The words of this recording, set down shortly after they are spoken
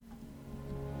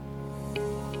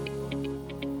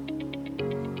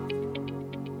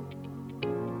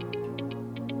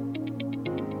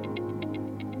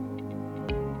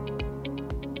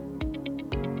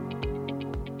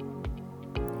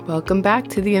Welcome back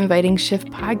to the Inviting Shift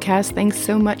podcast. Thanks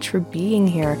so much for being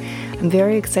here. I'm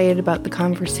very excited about the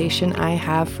conversation I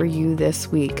have for you this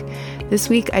week. This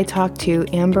week, I talked to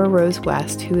Amber Rose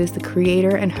West, who is the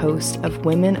creator and host of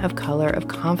Women of Color of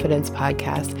Confidence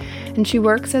podcast, and she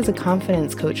works as a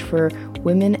confidence coach for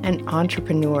women and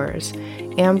entrepreneurs.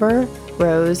 Amber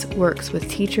Rose works with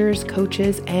teachers,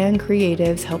 coaches, and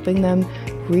creatives, helping them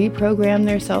reprogram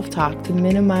their self-talk to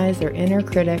minimize their inner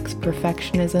critics,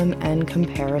 perfectionism, and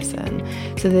comparison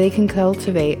so they can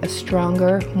cultivate a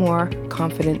stronger, more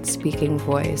confident speaking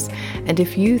voice. And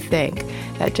if you think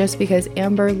that just because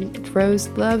Amber Rose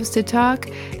loves to talk,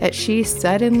 that she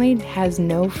suddenly has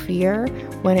no fear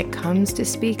when it comes to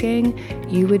speaking,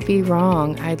 you would be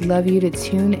wrong. I'd love you to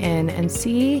tune in and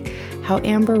see how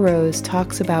Amber Rose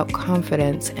talks about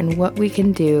confidence and what we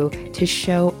can do to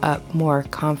show up more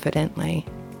confidently.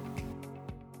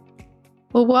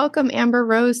 Well, welcome, Amber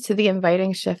Rose, to the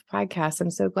Inviting Shift podcast.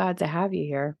 I'm so glad to have you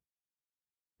here.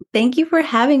 Thank you for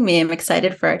having me. I'm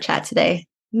excited for our chat today.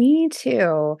 Me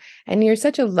too. And you're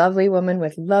such a lovely woman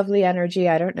with lovely energy.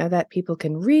 I don't know that people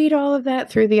can read all of that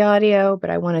through the audio, but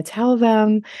I want to tell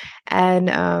them. And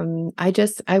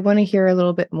I want to hear a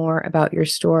little bit more about your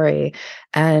story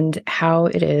and how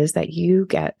it is that you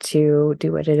get to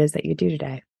do what it is that you do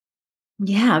today.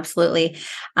 Yeah, absolutely.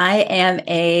 I am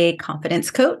a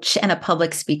confidence coach and a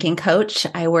public speaking coach.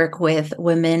 I work with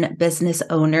women business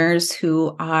owners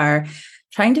who are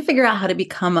trying to figure out how to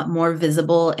become more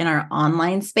visible in our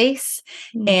online space.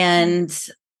 Mm-hmm. And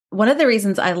one of the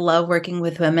reasons I love working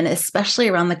with women, especially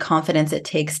around the confidence it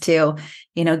takes to,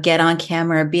 get on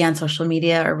camera, be on social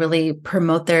media, or really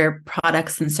promote their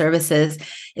products and services,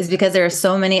 is because there are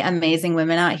so many amazing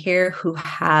women out here who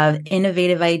have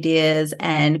innovative ideas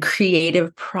and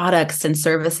creative products and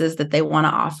services that they want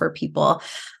to offer people.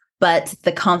 But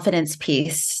the confidence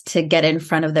piece to get in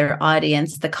front of their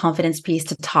audience, the confidence piece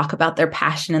to talk about their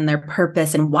passion and their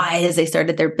purpose and why as they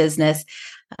started their business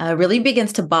really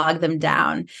begins to bog them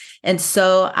down. And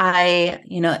so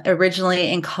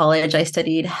originally in college, I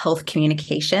studied health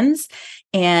communications.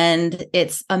 And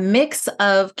it's a mix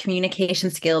of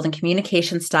communication skills and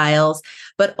communication styles,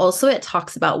 but also it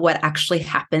talks about what actually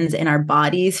happens in our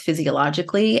bodies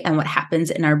physiologically and what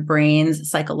happens in our brains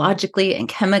psychologically and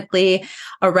chemically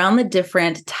around the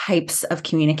different types of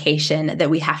communication that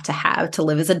we have to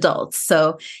live as adults.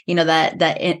 So, that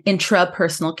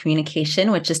intrapersonal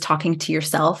communication, which is talking to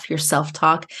yourself, your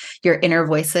self-talk, your inner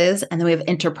voices. And then we have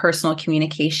interpersonal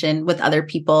communication with other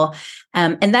people.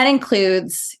 And that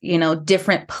includes,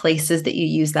 different places that you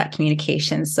use that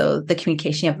communication. So the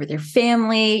communication you have with your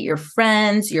family, your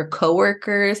friends, your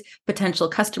coworkers, potential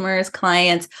customers,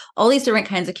 clients, all these different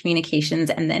kinds of communications,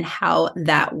 and then how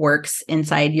that works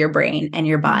inside your brain and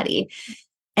your body.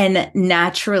 And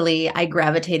naturally, I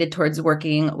gravitated towards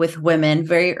working with women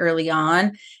very early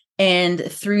on. And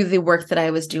through the work that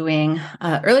I was doing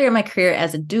earlier in my career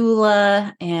as a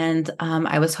doula, and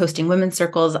I was hosting women's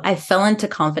circles, I fell into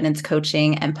confidence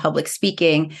coaching and public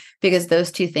speaking because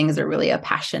those two things are really a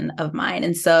passion of mine.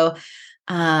 And so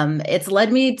it's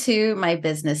led me to my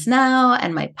business now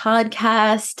and my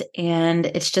podcast. And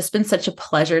it's just been such a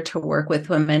pleasure to work with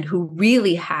women who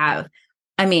really have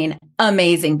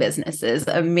amazing businesses,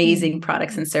 amazing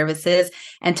products and services,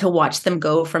 and to watch them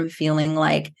go from feeling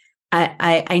like,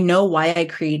 I know why I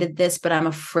created this, but I'm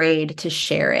afraid to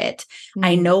share it. Mm-hmm.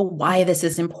 I know why this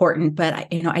is important, but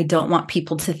I don't want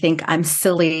people to think I'm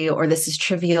silly or this is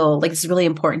trivial. Like, it's really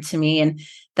important to me. And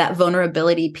that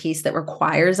vulnerability piece that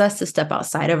requires us to step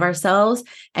outside of ourselves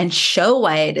and show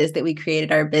why it is that we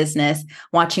created our business,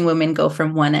 watching women go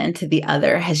from one end to the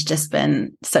other has just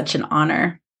been such an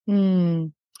honor.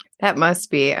 That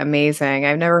must be amazing.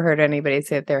 I've never heard anybody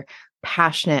say that they're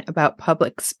passionate about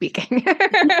public speaking.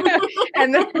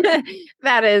 And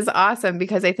that is awesome,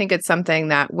 because I think it's something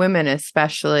that women,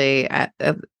 especially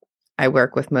I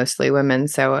work with mostly women,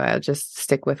 so I'll just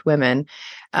stick with women.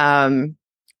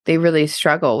 They really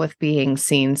struggle with being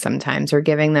seen sometimes, or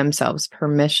giving themselves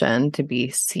permission to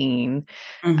be seen,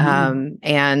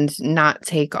 and not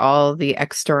take all the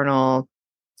external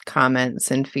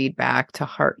comments and feedback to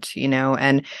heart,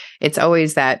 and it's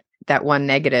always that one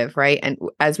negative, right? And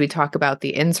as we talk about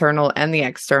the internal and the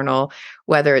external,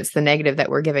 whether it's the negative that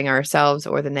we're giving ourselves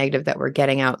or the negative that we're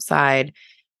getting outside,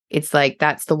 it's like,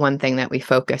 that's the one thing that we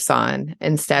focus on,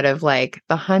 instead of like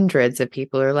the hundreds of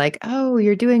people who are like, oh,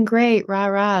 you're doing great, rah,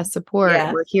 rah, support.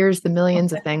 Yeah. Or here's the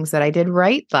millions of things that I did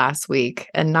right last week,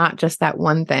 and not just that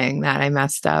one thing that I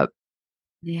messed up.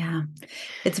 Yeah,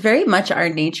 it's very much our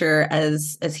nature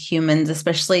as humans,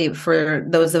 especially for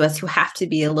those of us who have to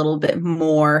be a little bit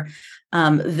more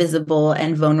visible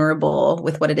and vulnerable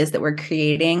with what it is that we're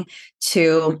creating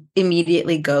to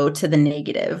immediately go to the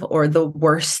negative or the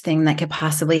worst thing that could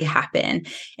possibly happen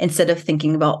instead of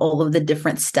thinking about all of the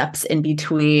different steps in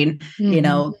between,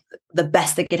 the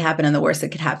best that could happen and the worst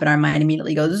that could happen. Our mind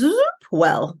immediately goes, zoop,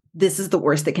 well, this is the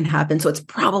worst that can happen. So it's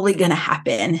probably going to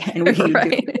happen. And we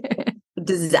do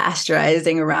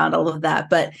disasterizing around all of that.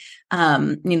 But,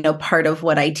 part of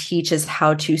what I teach is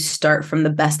how to start from the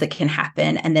best that can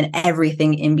happen and then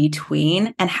everything in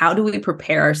between. And how do we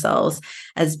prepare ourselves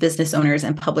as business owners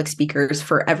and public speakers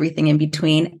for everything in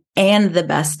between and the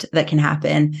best that can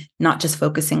happen, not just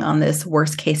focusing on this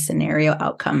worst case scenario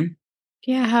outcome.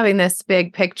 Yeah, having this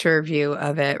big picture view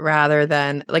of it rather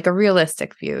than like a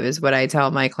realistic view is what I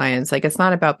tell my clients. Like, it's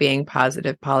not about being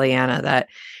positive Pollyanna that,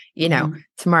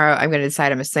 tomorrow I'm going to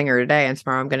decide I'm a singer today and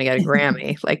tomorrow I'm going to get a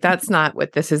Grammy. Like, that's not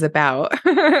what this is about.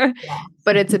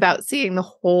 But it's about seeing the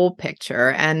whole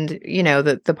picture. And,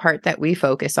 the part that we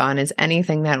focus on is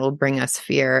anything that will bring us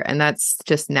fear. And that's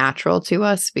just natural to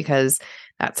us because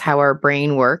that's how our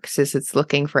brain works, is it's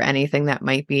looking for anything that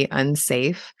might be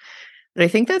unsafe. But I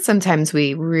think that sometimes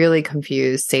we really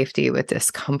confuse safety with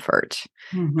discomfort,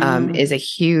 is a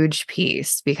huge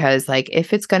piece because, like,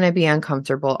 if it's going to be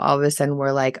uncomfortable, all of a sudden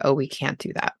we're like, oh, we can't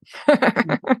do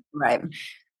that. Right.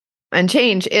 And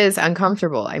change is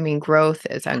uncomfortable. I mean, growth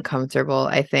is uncomfortable.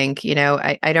 I think,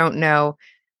 I don't know.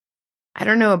 I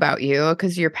don't know about you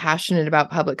because you're passionate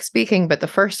about public speaking, but the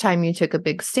first time you took a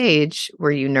big stage,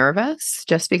 were you nervous?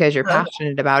 Just because you're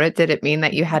passionate about it, did it mean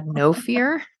that you had no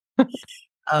fear?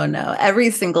 Oh, no. Every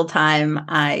single time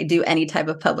I do any type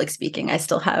of public speaking, I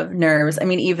still have nerves. I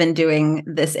mean, even doing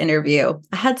this interview,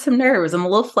 I had some nerves. I'm a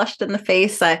little flushed in the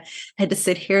face. I had to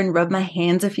sit here and rub my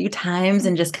hands a few times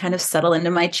and just kind of settle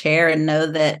into my chair and know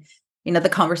that, the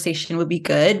conversation would be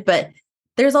good. But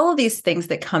there's all of these things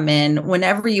that come in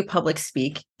whenever you public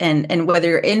speak, and whether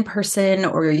you're in person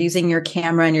or you're using your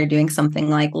camera and you're doing something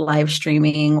like live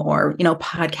streaming or,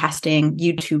 podcasting,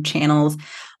 YouTube channels,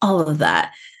 all of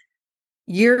that.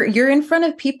 You're in front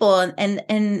of people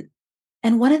and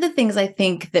one of the things I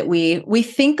think that we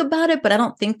think about it, but I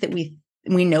don't think that we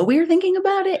know we're thinking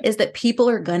about it, is that people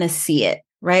are going to see it,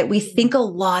 right? We think a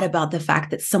lot about the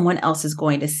fact that someone else is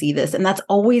going to see this, and that's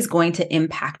always going to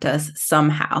impact us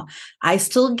somehow. I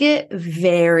still get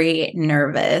very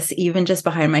nervous, even just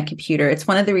behind my computer. It's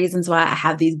one of the reasons why I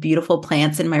have these beautiful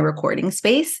plants in my recording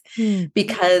space,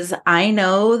 because I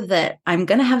know that I'm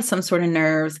going to have some sort of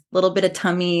nerves, a little bit of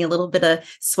tummy, a little bit of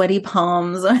sweaty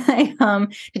palms when I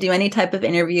to do any type of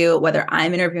interview, whether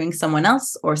I'm interviewing someone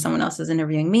else or someone else is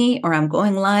interviewing me or I'm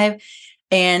going live.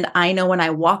 And I know when I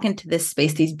walk into this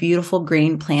space, these beautiful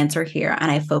green plants are here,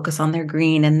 and I focus on their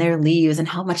green and their leaves and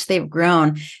how much they've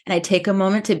grown. And I take a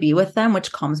moment to be with them,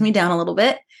 which calms me down a little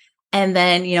bit. And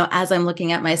then, as I'm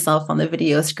looking at myself on the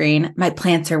video screen, my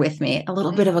plants are with me, a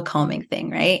little bit of a calming thing,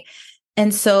 right?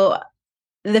 And so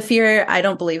the fear, I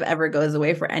don't believe, ever goes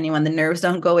away for anyone. The nerves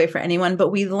don't go away for anyone, but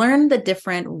we learn the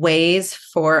different ways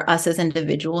for us as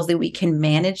individuals that we can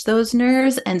manage those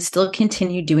nerves and still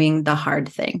continue doing the hard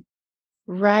thing.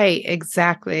 Right,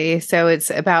 exactly. So it's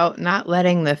about not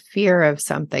letting the fear of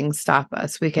something stop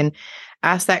us. We can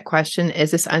ask that question,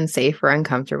 is this unsafe or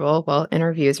uncomfortable? Well,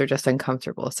 interviews are just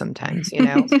uncomfortable sometimes,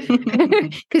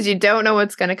 because you don't know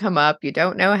what's going to come up. You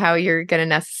don't know how you're going to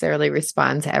necessarily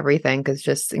respond to everything, because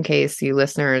just in case you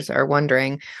listeners are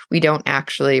wondering, we don't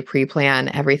actually pre-plan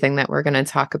everything that we're going to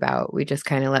talk about. We just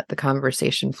kind of let the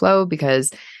conversation flow,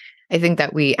 because I think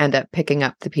that we end up picking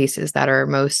up the pieces that are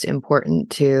most important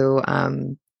to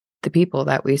the people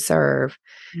that we serve.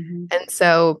 And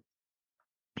so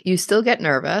you still get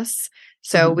nervous.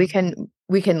 So we can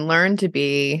learn to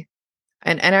be,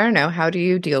 and I don't know, how do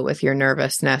you deal with your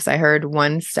nervousness? I heard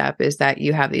one step is that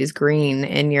you have these green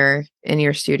in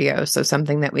your studio. So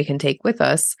something that we can take with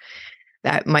us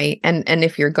that might, and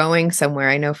if you're going somewhere,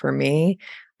 I know for me,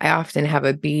 I often have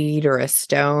a bead or a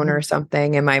stone or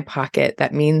something in my pocket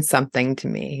that means something to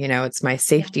me. It's my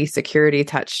safety, security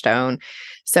touchstone.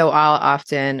 So I'll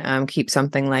often keep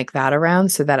something like that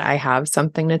around so that I have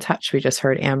something to touch. We just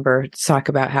heard Amber talk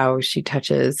about how she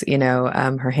touches,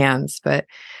 her hands, but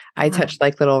I touch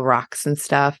like little rocks and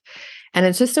stuff. And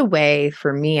it's just a way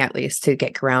for me, at least, to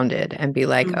get grounded and be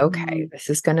like, okay, this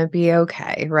is going to be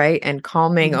okay. Right. And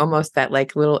calming almost that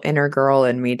like little inner girl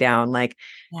in me down, like,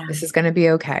 this is going to be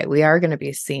okay. We are going to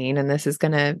be seen. And this is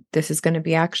going to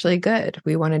be actually good.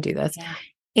 We want to do this. Yeah.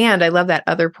 And I love that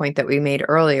other point that we made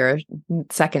earlier.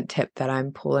 Second tip that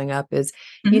I'm pulling up is,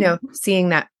 seeing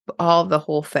that the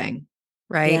whole thing,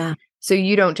 right? Yeah. So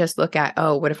you don't just look at,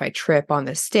 oh, what if I trip on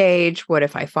the stage? What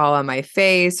if I fall on my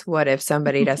face? What if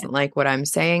somebody doesn't like what I'm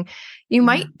saying?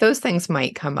 Those things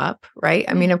might come up, right?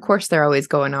 I mean, of course, they're always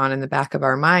going on in the back of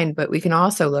our mind, but we can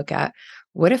also look at,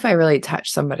 what if I really touch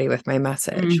somebody with my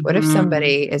message? What if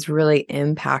somebody is really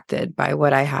impacted by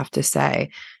what I have to say?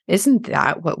 Isn't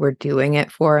that what we're doing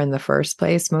it for in the first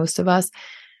place, most of us?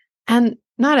 And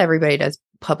not everybody does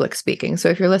public speaking. So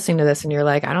if you're listening to this and you're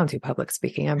like, I don't do public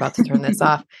speaking, I'm about to turn this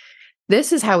off.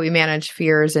 This is how we manage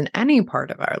fears in any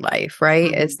part of our life,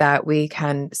 right? Is that we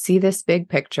can see this big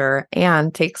picture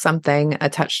and take something, a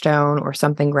touchstone or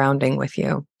something grounding with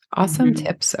you. Awesome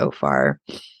tips so far.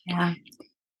 Yeah.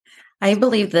 I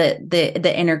believe that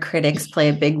the inner critics play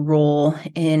a big role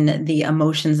in the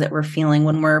emotions that we're feeling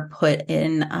when we're put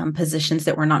in positions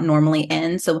that we're not normally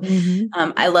in. So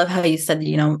I love how you said,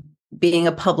 being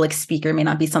a public speaker may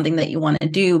not be something that you want to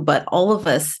do, but all of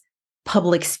us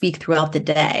public speak throughout the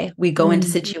day. We go into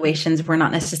situations we're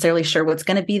not necessarily sure what's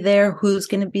going to be there, who's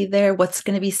going to be there, what's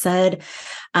going to be said.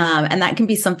 And that can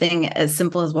be something as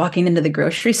simple as walking into the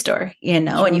grocery store, and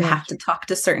you have to talk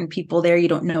to certain people there. You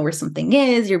don't know where something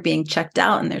is. You're being checked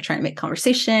out and they're trying to make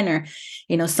conversation, or,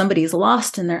 somebody's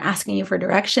lost and they're asking you for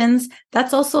directions.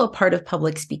 That's also a part of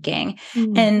public speaking.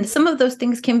 And some of those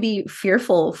things can be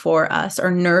fearful for us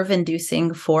or nerve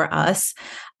inducing for us.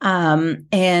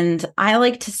 And I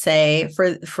like to say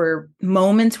for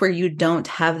moments where you don't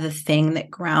have the thing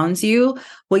that grounds you,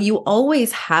 what you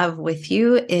always have with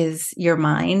you is your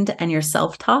mind and your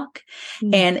self-talk.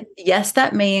 And yes,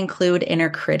 that may include inner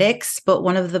critics, but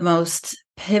one of the most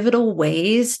pivotal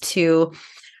ways to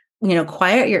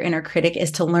quiet your inner critic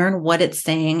is to learn what it's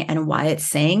saying and why it's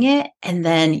saying it. And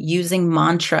then using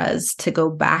mantras to go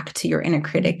back to your inner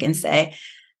critic and say,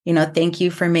 thank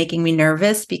you for making me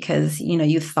nervous, because,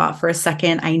 you thought for a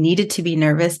second I needed to be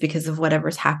nervous because of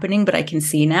whatever's happening, but I can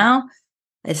see now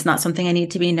it's not something I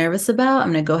need to be nervous about.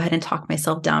 I'm going to go ahead and talk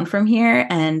myself down from here.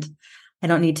 And I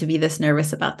don't need to be this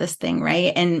nervous about this thing,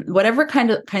 right? And whatever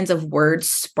kinds of words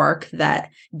spark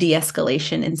that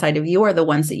de-escalation inside of you are the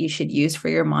ones that you should use for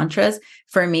your mantras.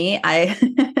 For me, I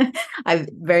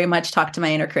very much talk to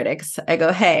my inner critics. I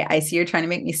go, hey, I see you're trying to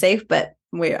make me safe, but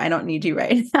wait, I don't need you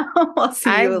right now. I'll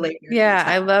see you later. Yeah,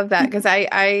 I love that, because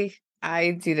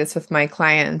I do this with my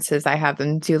clients. Is I have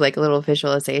them do like a little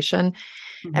visualization,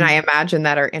 and I imagine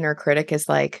that our inner critic is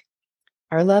like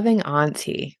our loving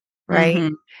auntie,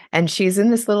 right? And she's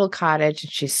in this little cottage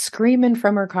and she's screaming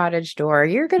from her cottage door,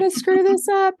 you're going to screw this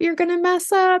up. You're going to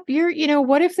mess up.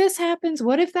 What if this happens?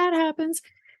 What if that happens?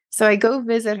 So I go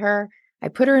visit her. I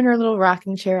put her in her little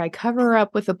rocking chair. I cover her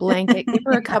up with a blanket, give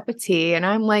her a cup of tea. And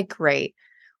I'm like, great,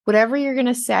 whatever you're going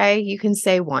to say, you can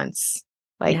say once.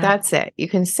 That's it. You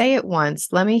can say it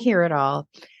once. Let me hear it all.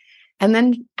 And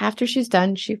then after she's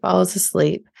done, she falls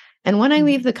asleep. And when I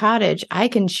leave the cottage, I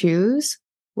can choose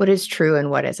what is true and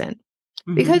what isn't.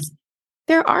 Because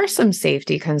there are some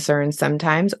safety concerns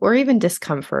sometimes, or even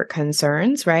discomfort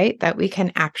concerns, right? That we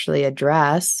can actually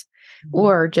address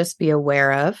or just be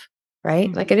aware of,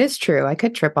 right? Like, it is true. I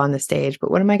could trip on the stage, but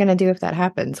what am I going to do if that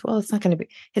happens? Well, it's not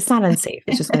unsafe.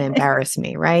 It's just going to embarrass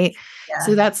me, right? Yeah.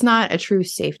 So that's not a true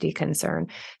safety concern.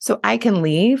 So I can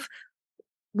leave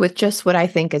with just what I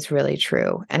think is really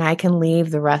true. And I can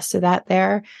leave the rest of that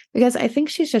there, because I think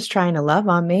she's just trying to love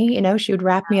on me. She would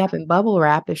wrap me up in bubble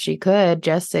wrap if she could,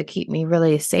 just to keep me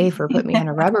really safe or put me in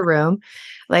a rubber room.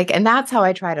 And that's how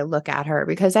I try to look at her,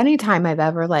 because anytime I've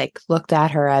ever looked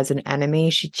at her as an enemy,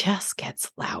 she just gets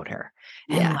louder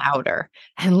and louder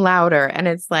and louder. And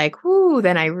it's like, whoo,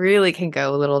 then I really can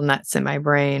go a little nuts in my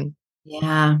brain.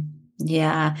 Yeah.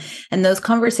 Yeah. And those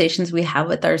conversations we have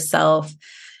with ourselves,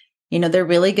 they're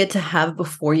really good to have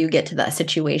before you get to that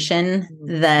situation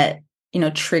that,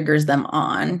 triggers them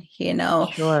on,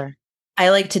 Sure. I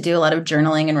like to do a lot of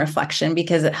journaling and reflection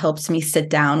because it helps me sit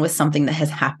down with something that has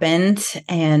happened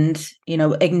and,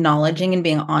 acknowledging and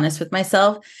being honest with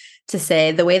myself to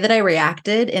say the way that I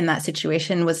reacted in that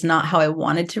situation was not how I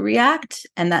wanted to react.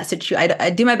 And that I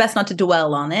do my best not to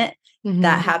dwell on it.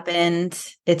 That happened.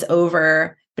 It's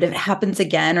over. But if it happens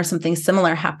again or something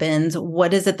similar happens,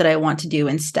 what is it that I want to do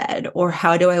instead? Or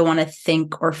how do I want to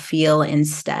think or feel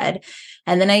instead?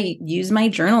 And then I use my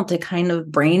journal to kind of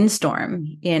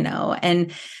brainstorm,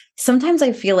 and sometimes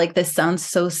I feel like this sounds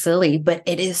so silly, but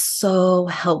it is so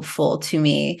helpful to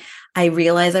me. I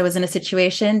realized I was in a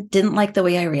situation, didn't like the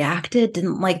way I reacted,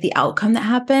 didn't like the outcome that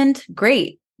happened.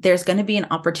 Great. There's going to be an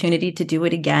opportunity to do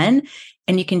it again.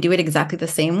 And you can do it exactly the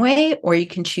same way, or you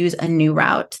can choose a new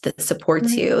route that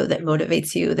supports you, that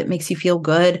motivates you, that makes you feel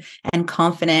good and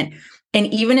confident. And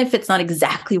even if it's not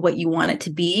exactly what you want it to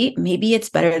be, maybe it's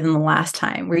better than the last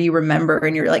time where you remember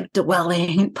and you're like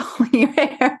dwelling, pulling your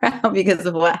hair out because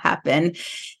of what happened.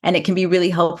 And it can be really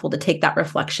helpful to take that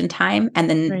reflection time and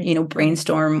then, Right.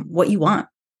 brainstorm what you want.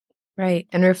 Right.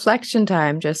 And reflection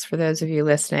time, just for those of you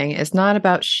listening, is not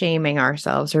about shaming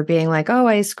ourselves or being like, oh,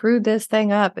 I screwed this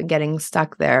thing up and getting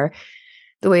stuck there.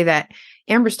 The way that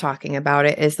Amber's talking about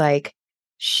it is like,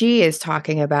 she is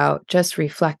talking about just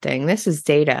reflecting. This is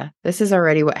data. This is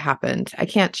already what happened. I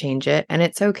can't change it. And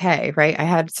it's okay. Right. I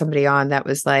had somebody on that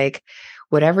was like,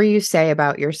 whatever you say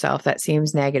about yourself that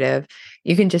seems negative,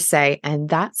 you can just say, and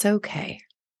that's okay.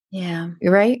 Yeah.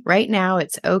 Right. Right now,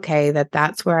 it's okay that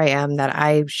that's where I am, that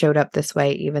I showed up this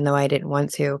way, even though I didn't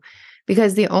want to.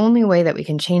 Because the only way that we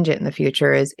can change it in the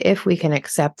future is if we can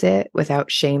accept it without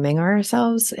shaming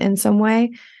ourselves in some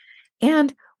way.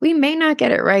 And we may not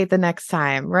get it right the next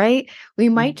time, right? We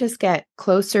might just get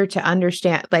closer to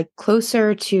understand, like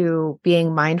closer to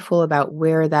being mindful about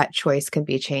where that choice can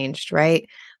be changed, right?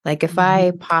 Like if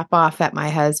I pop off at my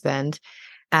husband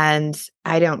and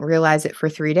I don't realize it for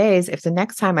 3 days, if the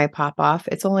next time I pop off,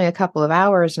 it's only a couple of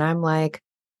hours and I'm like,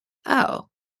 oh,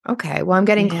 okay, well, I'm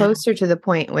getting Yeah. closer to the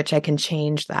point in which I can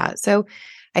change that. So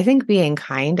I think being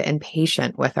kind and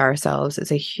patient with ourselves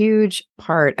is a huge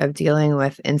part of dealing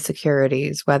with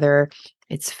insecurities, whether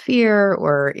it's fear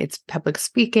or it's public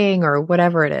speaking or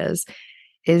whatever it is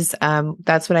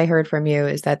that's what I heard from you,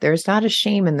 is that there's not a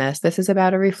shame in this. This is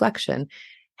about a reflection.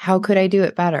 How could I do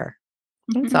it better?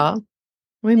 That's all.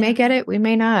 We may get it, we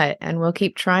may not, and we'll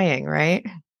keep trying, right?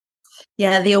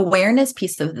 Yeah, the awareness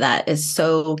piece of that is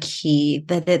so key,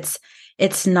 that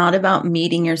it's not about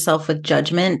meeting yourself with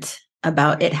judgment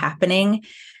about it happening.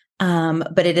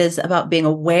 But it is about being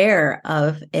aware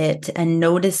of it and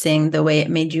noticing the way it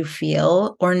made you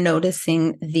feel, or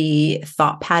noticing the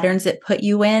thought patterns it put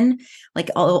you in. Like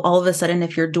all of a sudden,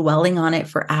 if you're dwelling on it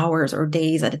for hours or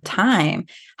days at a time,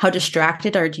 how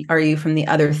distracted are you from the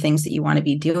other things that you want to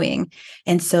be doing?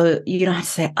 And so you don't have to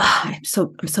say, "Oh, I'm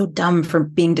so dumb for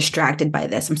being distracted by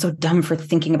this. I'm so dumb for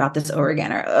thinking about this over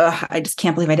again," or I just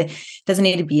can't believe I did. It doesn't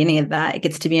need to be any of that. It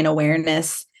gets to be an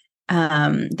awareness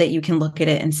that you can look at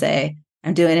it and say,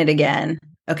 I'm doing it again.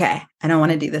 Okay, I don't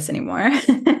want to do this anymore.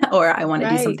 Or I want to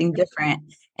do something different,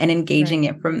 and engaging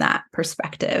it from that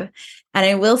perspective. And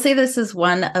I will say this is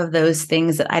one of those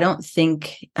things that I don't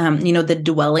think, the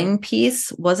dwelling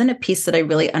piece wasn't a piece that I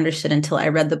really understood until I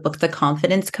read the book, The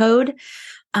Confidence Code.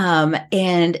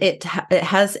 And it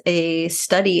has a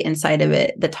study inside of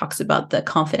it that talks about the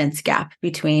confidence gap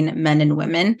between men and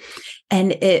women.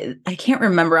 And I can't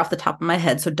remember off the top of my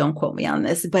head, so don't quote me on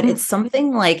this, but it's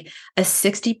something like a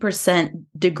 60%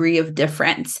 degree of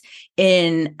difference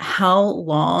in how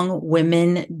long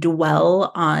women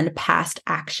dwell on past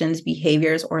actions,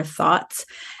 behaviors, or thoughts,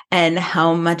 and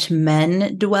how much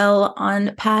men dwell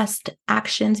on past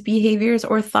actions, behaviors,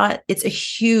 or thought. It's a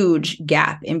huge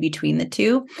gap in between the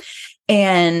two.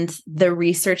 And the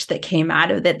research that came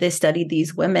out of that, they studied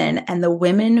these women, and the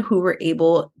women who were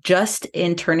able, just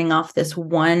in turning off this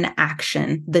one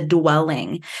action, the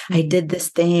dwelling, I did this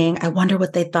thing, I wonder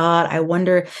what they thought, I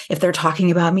wonder if they're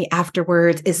talking about me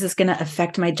afterwards, is this going to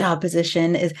affect my job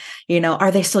position,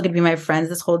 are they still going to be my friends,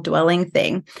 this whole dwelling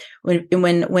thing.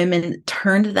 When women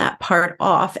turned that part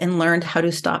off and learned how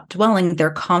to stop dwelling,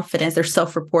 their confidence, their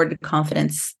self-reported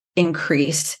confidence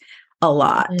increased a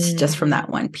lot just from that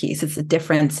one piece. It's a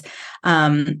difference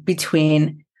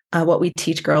between what we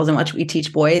teach girls and what we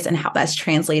teach boys, and how that's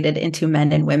translated into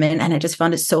men and women. And I just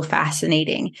found it so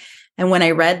fascinating. And when I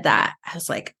read that, I was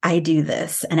like, I do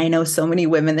this. And I know so many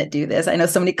women that do this. I know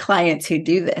so many clients who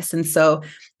do this. And so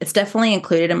it's definitely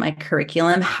included in my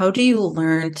curriculum. How do you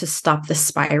learn to stop the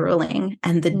spiraling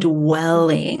and the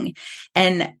dwelling?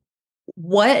 And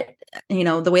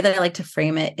the way that I like to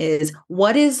frame it is,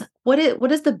 what is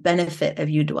the benefit of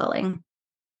you dwelling?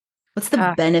 What's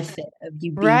the benefit of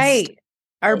you being right?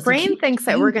 Our brain thinks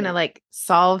that we're going to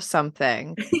solve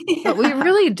something, but we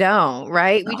really don't,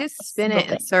 right? We just spin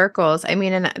it in circles. I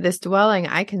mean, in this dwelling,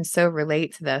 I can so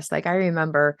relate to this. Like, I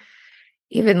remember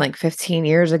even 15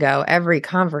 years ago, every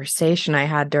conversation I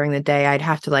had during the day, I'd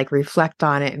have to reflect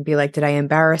on it and be like, did I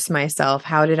embarrass myself?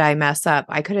 How did I mess up?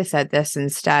 I could have said this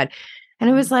instead. And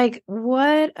it was like,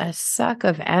 what a suck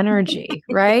of energy,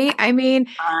 right? I mean,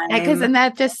 and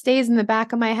that just stays in the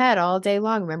back of my head all day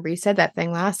long. Remember, you said that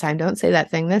thing last time. Don't say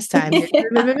that thing this time.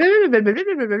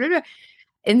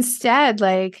 Instead,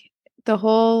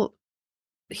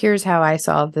 here's how I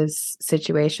solve this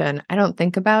situation. I don't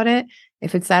think about it.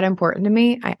 If it's that important to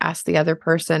me, I ask the other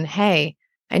person, hey,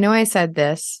 I know I said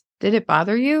this. did it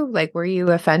bother you? Like, were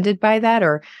you offended by that?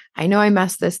 Or I know I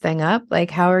messed this thing up.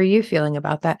 Like, how are you feeling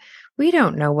about that? We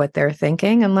don't know what they're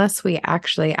thinking unless we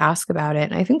actually ask about it.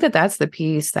 And I think that that's the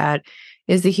piece that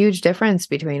is the huge difference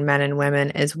between men and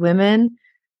women is women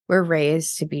were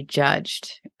raised to be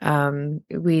judged.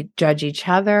 We judge each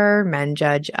other, men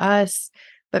judge us,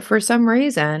 but for some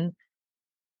reason,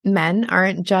 men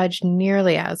aren't judged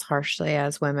nearly as harshly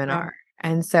as women are.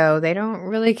 And so they don't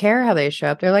really care how they show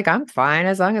up. They're like, I'm fine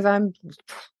as long as I'm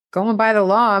going by the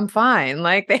law, I'm fine.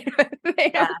 Like they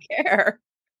don't care.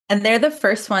 And they're the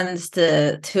first ones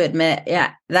to admit,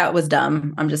 yeah, that was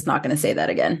dumb. I'm just not going to say that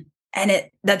again. And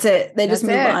that's it. They just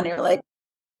move on. You're like,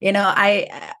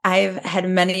 I've had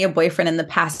many a boyfriend in the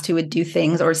past who would do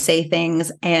things or say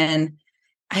things, and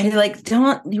I'd like,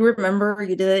 don't you remember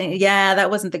you did it? Yeah, that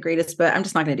wasn't the greatest, but I'm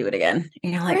just not going to do it again.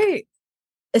 And you're like, right.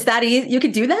 Is that easy? You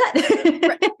could do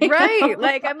that? Right.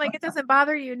 Like, I'm like, it doesn't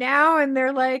bother you now. And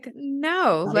they're like,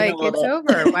 no, like it's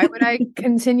over. Why would I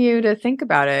continue to think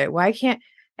about it? Why can't,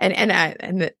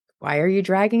 why are you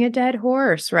dragging a dead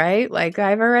horse? Right. Like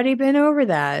I've already been over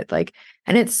that. Like,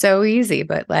 and it's so easy,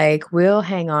 but like, we'll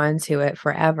hang on to it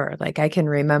forever. Like I can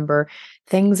remember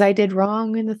things I did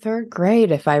wrong in the third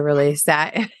grade if I really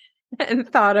sat and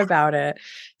thought about it.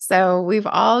 So we've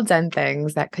all done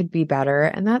things that could be better.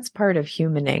 And that's part of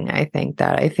humaning. I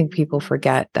think people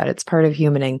forget that it's part of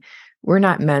humaning. We're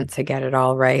not meant to get it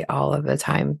all right all of the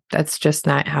time. That's just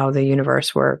not how the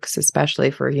universe works,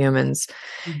 especially for humans.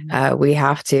 Mm-hmm. We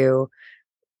have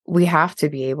to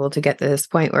be able to get to this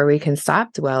point where we can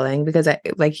stop dwelling because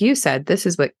like you said, this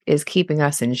is what is keeping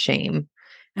us in shame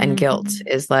and guilt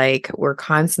is like, we're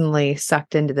constantly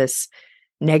sucked into this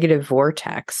negative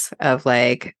vortex of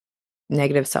like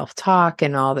negative self-talk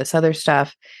and all this other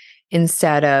stuff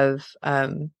instead of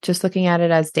just looking at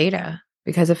it as data.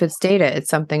 Because if it's data,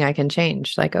 it's something I can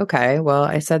change. Like, okay, well,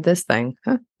 I said this thing.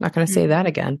 Not going to say that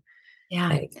again.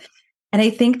 Yeah. And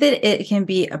I think that it can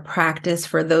be a practice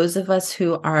for those of us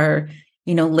who are,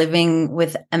 living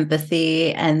with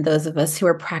empathy and those of us who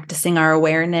are practicing our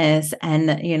awareness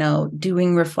and,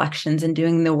 doing reflections and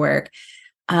doing the work.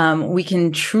 We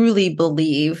can truly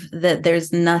believe that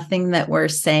there's nothing that we're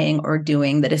saying or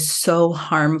doing that is so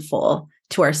harmful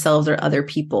to ourselves or other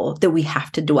people that we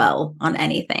have to dwell on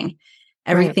anything.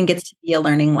 Everything gets to be a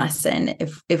learning lesson.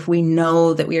 If we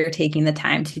know that we are taking the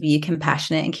time to be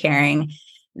compassionate and caring,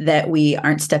 that we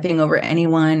aren't stepping over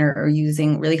anyone or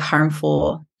using really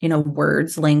harmful,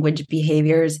 words, language,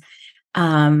 behaviors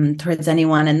towards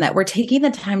anyone, and that we're taking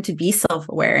the time to be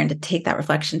self-aware and to take that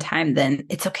reflection time, then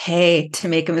it's okay to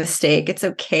make a mistake. It's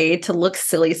okay to look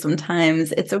silly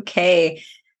sometimes. It's okay.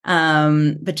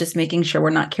 But just making sure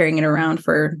we're not carrying it around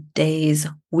for days,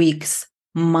 weeks,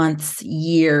 months,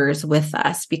 years with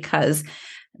us, because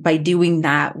by doing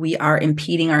that, we are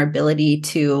impeding our ability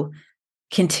to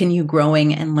continue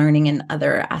growing and learning in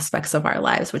other aspects of our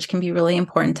lives, which can be really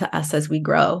important to us as we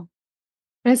grow.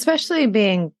 And especially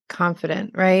being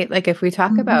confident, right? Like if we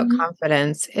talk about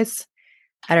confidence,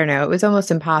 I don't know, it was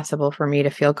almost impossible for me to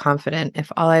feel confident if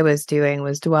all I was doing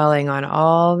was dwelling on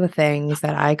all the things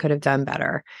that I could have done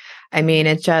better. I mean,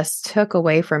 it just took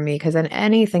away from me because then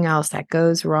anything else that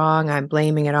goes wrong, I'm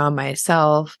blaming it on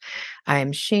myself.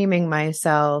 I'm shaming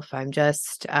myself. I'm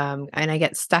just, and I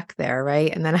get stuck there,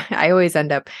 right? And then I always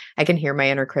end up, I can hear my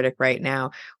inner critic right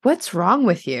now. What's wrong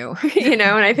with you? And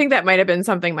I think that might have been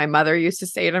something my mother used to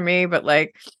say to me, but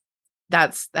like,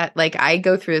 like I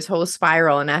go through this whole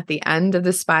spiral, and at the end of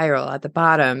the spiral, at the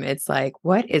bottom, it's like,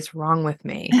 what is wrong with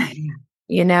me? And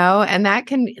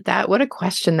what a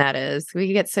question that is.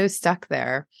 We get so stuck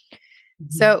there.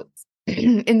 So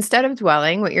instead of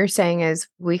dwelling, what you're saying is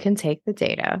we can take the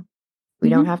data. We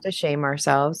don't have to shame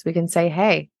ourselves. We can say,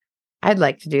 hey, I'd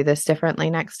like to do this differently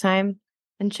next time,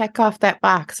 and check off that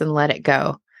box and let it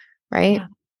go, right? Yeah.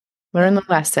 Learn the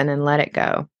lesson and let it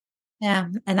go. Yeah.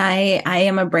 And I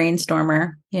am a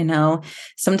brainstormer,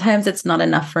 sometimes it's not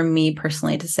enough for me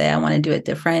personally to say, I want to do it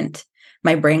different.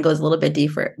 My brain goes a little bit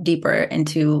deeper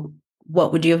into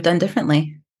what would you have done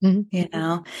differently,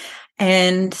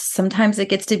 and sometimes it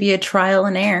gets to be a trial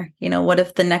and error. What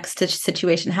if the next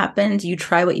situation happens, you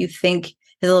try what you think is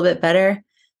a little bit better.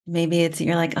 Maybe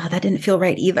you're like, oh, that didn't feel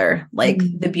right either. Like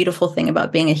the beautiful thing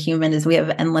about being a human is we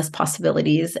have endless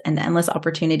possibilities and endless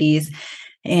opportunities.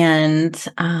 And,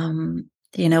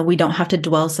 we don't have to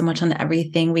dwell so much on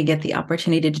everything. We get the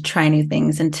opportunity to try new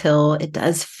things until it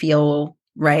does feel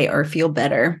right or feel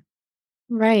better.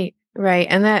 Right. Right.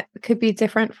 And that could be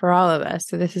different for all of us.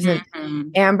 So this isn't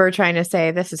Amber trying to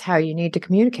say this is how you need to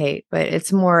communicate, but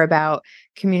it's more about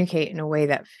communicate in a way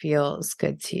that feels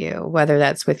good to you, whether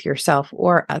that's with yourself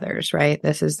or others, right?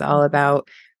 This is all about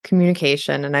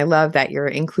communication. And I love that you're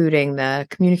including the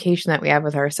communication that we have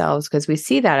with ourselves, because we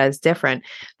see that as different.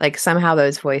 Like somehow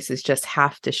those voices just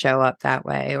have to show up that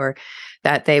way, or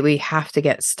that we have to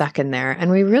get stuck in there. And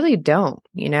we really don't.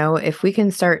 If we can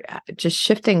start just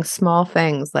shifting small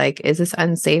things, like, is this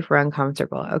unsafe or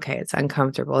uncomfortable? Okay, it's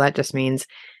uncomfortable. That just means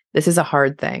this is a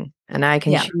hard thing, and I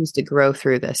can choose to grow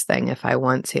through this thing if I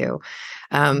want to.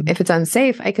 If it's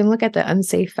unsafe, I can look at the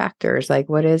unsafe factors, like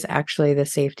what is actually the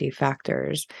safety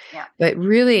factors. Yeah. But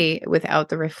really, without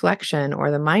the reflection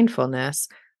or the mindfulness,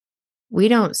 we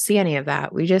don't see any of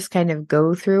that. We just kind of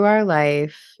go through our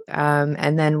life.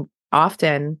 And then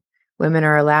often women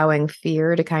are allowing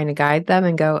fear to kind of guide them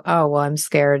and go, oh, well, I'm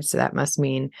scared, so that must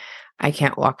mean I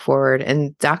can't walk forward.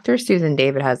 And Dr. Susan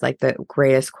David has like the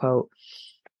greatest quote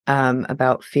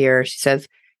about fear. She says,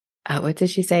 what did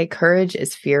she say? Courage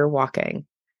is fear walking.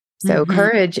 So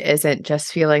courage isn't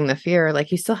just feeling the fear.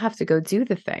 Like, you still have to go do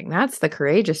the thing. That's the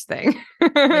courageous thing.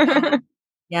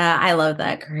 Yeah, I love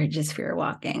that. Courage is fear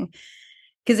walking.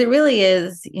 Because it really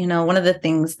is, one of the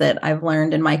things that I've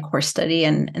learned in my course study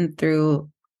and through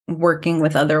working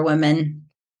with other women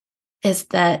is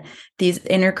that these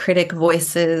inner critic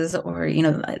voices, or,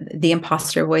 the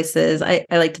imposter voices, I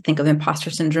like to think of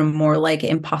imposter syndrome more like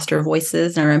imposter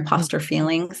voices or imposter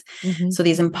feelings. So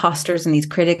these imposters and these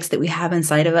critics that we have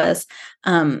inside of us,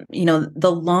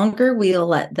 the longer we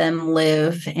let them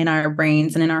live in our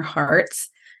brains and in our hearts,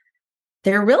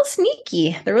 they're real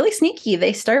sneaky. They're really sneaky.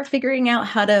 They start figuring out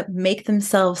how to make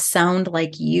themselves sound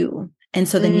like you. And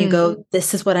so then you go,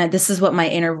 this is what my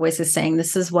inner voice is saying.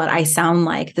 This is what I sound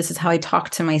like. This is how I talk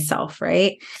to myself.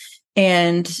 Right.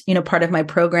 And, part of my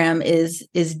program is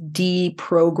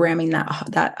deprogramming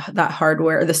that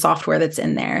hardware, the software that's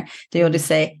in there, to be able to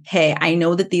say, hey, I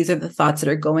know that these are the thoughts that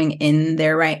are going in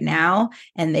there right now.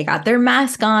 And they got their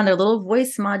mask on, their little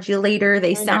voice modulator.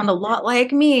 They sound a lot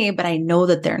like me, but I know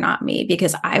that they're not me,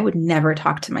 because I would never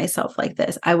talk to myself like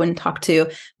this. I wouldn't talk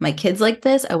to my kids like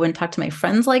this. I wouldn't talk to my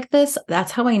friends like this.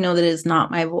 That's how I know that it is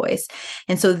not my voice.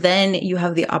 And so then you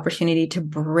have the opportunity to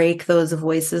break those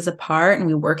voices apart, and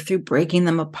we work through breaking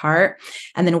them apart.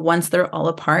 And then once they're all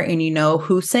apart and you know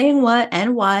who's saying what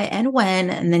and why and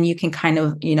when, and then you can kind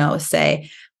of,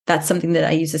 say, that's something that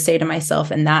I used to say to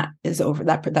myself, and that is over,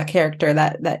 that character,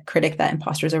 that critic, that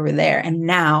imposter is over there. And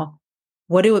now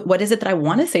what is it that I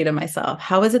want to say to myself?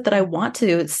 How is it that I want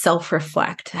to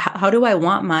self-reflect? How do I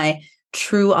want my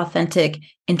true, authentic,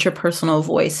 interpersonal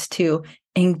voice to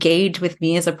engage with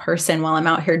me as a person while I'm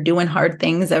out here doing hard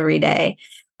things every day?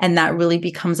 And that really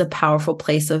becomes a powerful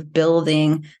place of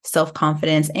building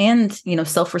self-confidence and,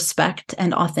 self-respect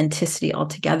and authenticity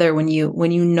altogether, when you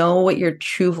know what your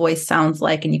true voice sounds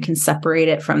like, and you can separate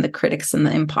it from the critics and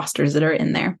the imposters that are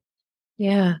in there.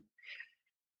 Yeah.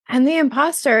 And the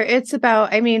imposter, it's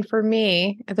about, for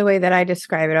me, the way that I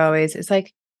describe it always, it's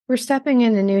like we're stepping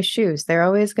into new shoes. They're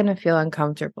always going to feel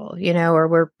uncomfortable, or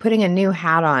we're putting a new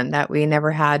hat on that we never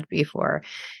had before.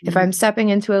 If I'm stepping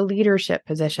into a leadership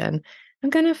position, I'm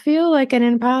going to feel like an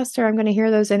imposter. I'm going to hear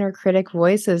those inner critic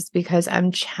voices because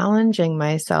I'm challenging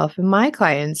myself. And my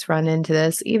clients run into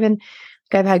this. Even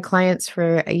I've had clients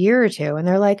for a year or two, and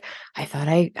they're like, I thought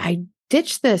I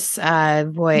ditched this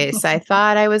voice. I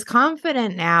thought I was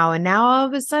confident now. And now all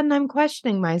of a sudden I'm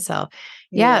questioning myself.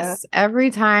 Yeah. Yes.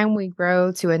 Every time we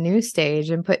grow to a new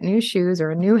stage and put new shoes or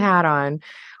a new hat on,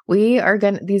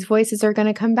 these voices are going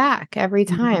to come back every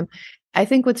time. I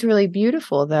think what's really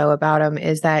beautiful, though, about them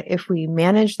is that if we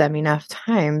manage them enough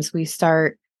times,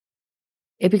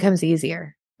 it becomes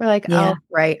easier. We're like, oh,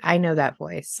 right, I know that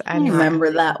voice. I remember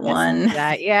that one.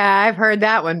 Yeah, I've heard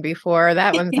that one before.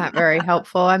 That one's not very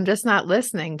helpful. I'm just not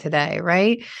listening today,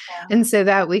 right? Yeah. And so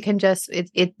that we can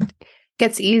it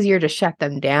gets easier to shut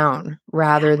them down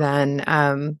rather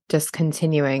than just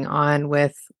continuing on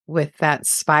with that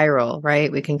spiral,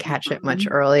 right? We can catch it much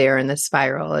earlier in the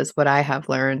spiral, is what I have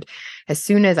learned. As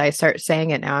soon as I start saying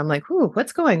it now, I'm like, "Ooh,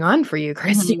 what's going on for you,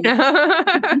 Christina?"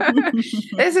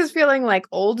 This is feeling like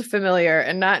old familiar,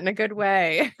 and not in a good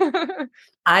way.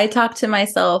 I talk to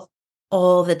myself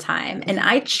all the time, and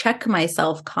I check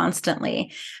myself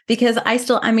constantly, because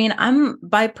I'm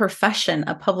by profession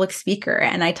a public speaker,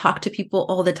 and I talk to people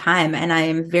all the time, and I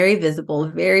am very visible,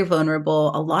 very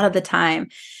vulnerable a lot of the time.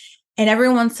 And every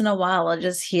once in a while, I'll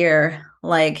just hear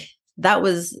like, that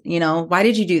was, why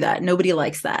did you do that? Nobody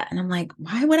likes that. And I'm like,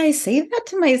 why would I say that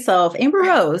to myself? Amber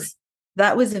Rose,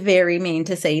 that was very mean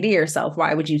to say to yourself.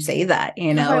 Why would you say that?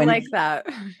 I like that.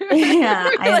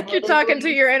 Yeah. I like you're talking to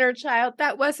your inner child.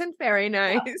 That wasn't very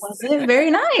nice. That wasn't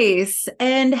very nice.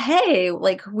 And hey,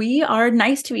 like, we are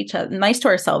nice to each other, nice to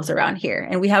ourselves around here.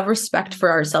 And we have respect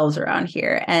for ourselves around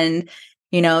here. And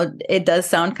It does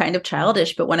sound kind of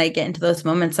childish, but when I get into those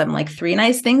moments, I'm like, 3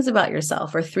 nice things about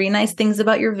yourself, or 3 nice things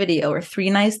about your video, or 3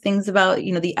 nice things about,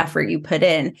 the effort you put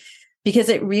in, because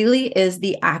it really is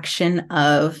the action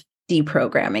of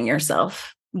deprogramming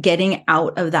yourself, getting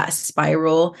out of that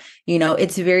spiral.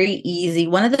 It's very easy.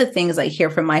 One of the things I hear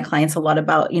from my clients a lot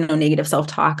about, negative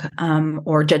self-talk,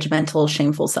 or judgmental,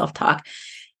 shameful self-talk,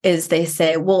 is they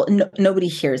say, well, nobody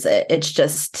hears it. It's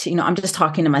just, I'm just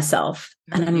talking to myself.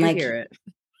 And I'm like, hear it.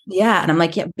 Yeah. And I'm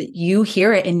like, yeah, but you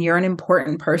hear it, and you're an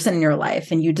important person in your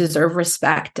life, and you deserve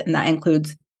respect. And that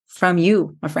includes from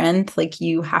you, my friend. Like,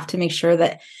 you have to make sure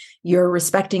that you're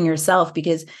respecting yourself,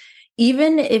 because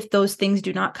even if those things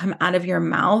do not come out of your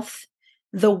mouth,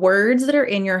 the words that are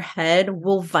in your head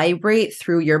will vibrate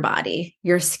through your body,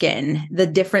 your skin, the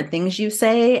different things you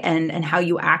say, and how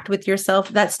you act with yourself.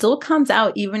 That still comes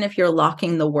out, even if you're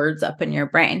locking the words up in your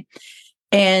brain.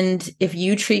 And if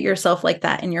you treat yourself like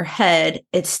that in your head,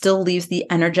 it still leaves the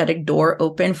energetic door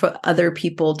open for other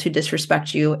people to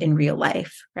disrespect you in real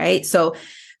life, right? So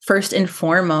first and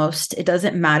foremost, it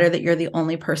doesn't matter that you're the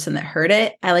only person that heard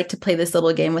it. I like to play this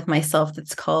little game with myself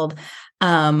that's called,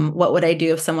 what would I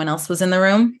do if someone else was in the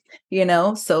room?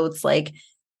 So it's like,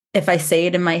 if I say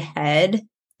it in my head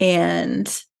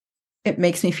and it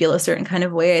makes me feel a certain kind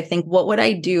of way, I think, what would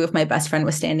I do if my best friend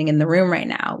was standing in the room right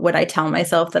now? Would I tell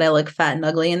myself that I look fat and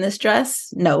ugly in this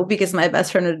dress? No, because my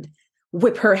best friend would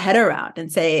whip her head around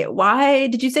and say, why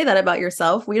did you say that about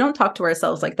yourself? We don't talk to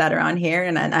ourselves like that around here.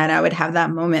 And I would have that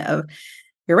moment of,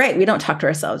 you're right, we don't talk to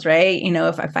ourselves, right?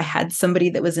 If I had somebody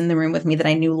that was in the room with me that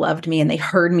I knew loved me, and they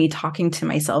heard me talking to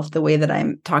myself the way that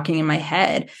I'm talking in my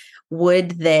head,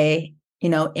 would they,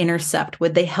 intercept?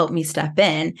 Would they help me step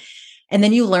in? And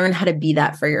then you learn how to be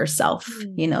that for yourself.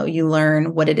 You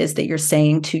learn what it is that you're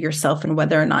saying to yourself, and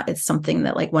whether or not it's something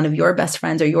that like one of your best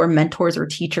friends or your mentors or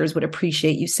teachers would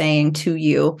appreciate you saying to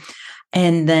you.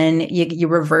 And then you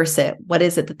reverse it. What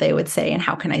is it that they would say, and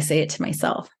how can I say it to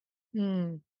myself?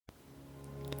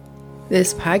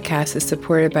 This podcast is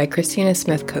supported by Christina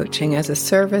Smith Coaching as a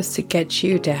service to get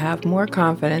you to have more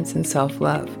confidence and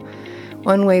self-love.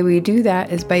 One way we do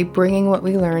that is by bringing what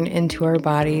we learn into our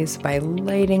bodies, by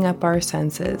lighting up our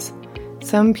senses.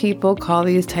 Some people call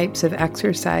these types of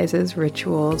exercises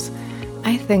rituals.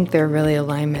 I think they're really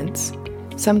alignments.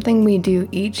 Something we do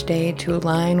each day to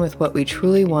align with what we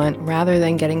truly want, rather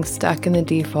than getting stuck in the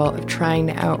default of trying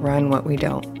to outrun what we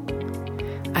don't.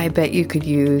 I bet you could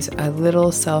use a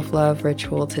little self-love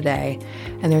ritual today,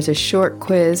 and there's a short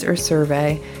quiz or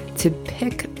survey to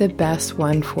pick the best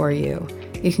one for you.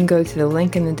 You can go to the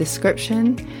link in the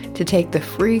description to take the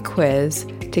free quiz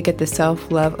to get the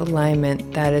self-love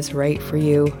alignment that is right for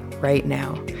you right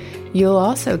now. You'll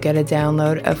also get a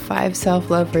download of 5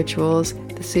 self-love rituals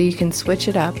so you can switch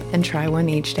it up and try one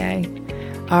each day.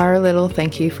 Our little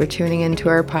thank you for tuning into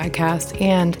our podcast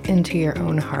and into your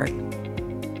own heart.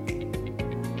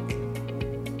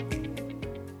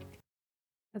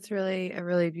 That's really a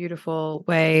really beautiful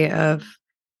way of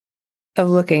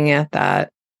looking at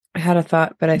that. I had a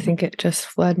thought, but I think it just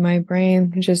fled my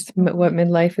brain. It's just what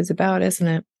midlife is about, isn't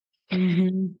it?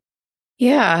 Mm-hmm.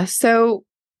 Yeah. So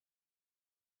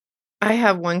I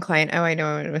have one client. Oh, I know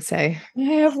what I'm going to say. I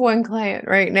have one client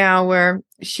right now where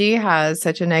she has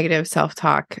such a negative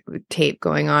self-talk tape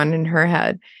going on in her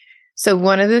head. So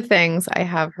one of the things I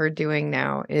have her doing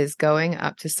now is going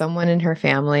up to someone in her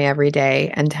family every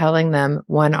day and telling them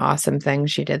one awesome thing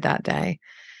she did that day.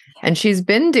 And she's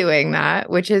been doing that,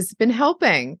 which has been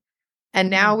helping.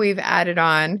 And now we've added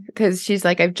on, because she's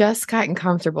like, I've just gotten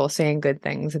comfortable saying good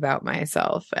things about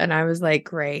myself. And I was like,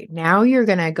 great. Now you're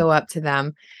going to go up to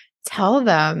them, tell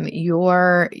them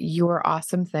your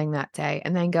awesome thing that day,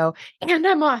 and then go, and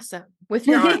I'm awesome, with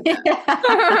your arm.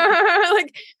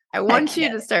 Like, I want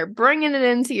you to start bringing it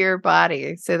into your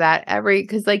body, so that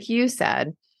because like you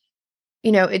said,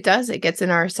 it gets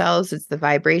in our cells. It's the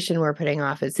vibration we're putting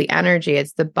off. It's the energy.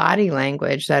 It's the body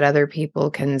language that other people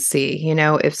can see.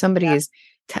 If somebody's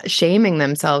shaming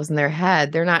themselves in their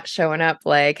head, they're not showing up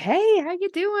like, hey, how you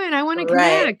doing? I want to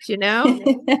connect,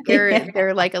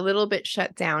 They're like a little bit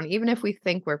shut down. Even if we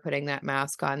think we're putting that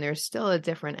mask on, there's still a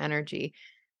different energy.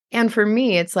 And for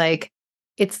me, it's like,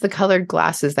 it's the colored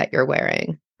glasses that you're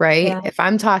wearing, right? Yeah. If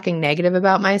I'm talking negative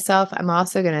about myself, I'm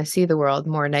also going to see the world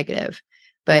more negative.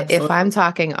 But Absolutely. If I'm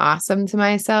talking awesome to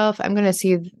myself, I'm going to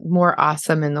see more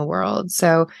awesome in the world.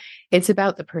 So it's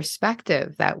about the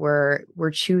perspective that we're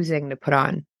choosing to put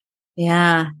on.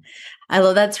 Yeah. I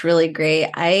love that's really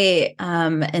great. I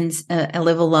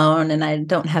live alone, and I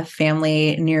don't have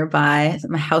family nearby.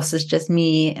 My house is just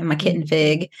me and my kitten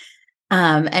Fig.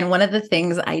 And one of the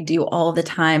things I do all the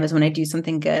time is when I do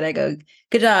something good, I go,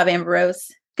 "Good job, Amber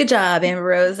Rose. Good job, Amber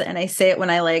Rose." And I say it when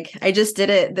I just did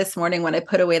it this morning when I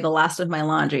put away the last of my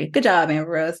laundry. "Good job,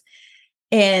 Amber Rose."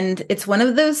 And it's one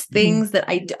of those things that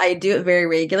I do it very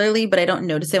regularly, but I don't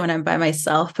notice it when I'm by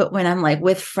myself. But when I'm like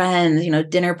with friends,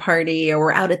 dinner party, or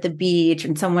we're out at the beach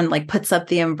and someone like puts up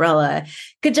the umbrella,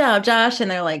 "Good job, Josh."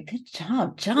 And they're like, "Good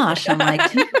job, Josh." I'm like,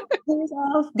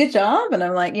 "Good job." And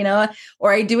I'm like,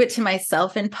 or I do it to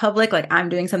myself in public. Like I'm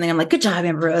doing something. I'm like, "Good job,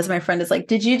 Amber Rose." My friend is like,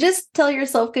 "Did you just tell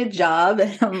yourself good job?"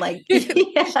 And I'm like,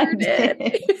 "Yeah, I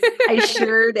did. I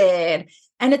sure did."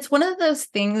 And it's one of those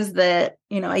things that,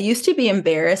 I used to be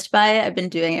embarrassed by it. I've been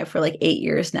doing it for like 8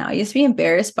 years now. I used to be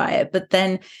embarrassed by it. But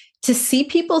then to see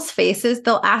people's faces,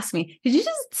 they'll ask me, "Did you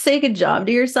just say good job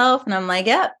to yourself?" And I'm like,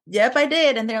 yep, I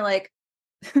did. And they're like,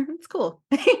 "It's cool."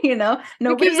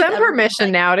 Nobody gives them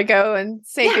permission now to go and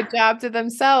say good job to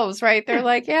themselves, right? They're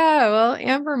like, "Yeah, well,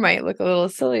 Amber might look a little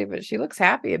silly, but she looks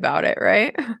happy about it,"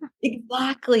 right?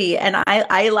 Exactly. And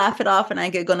I laugh it off and I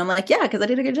giggle and I'm like, "Yeah, because I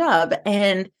did a good job."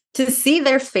 And to see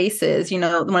their faces,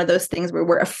 one of those things where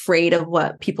we're afraid of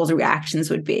what people's reactions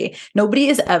would be. Nobody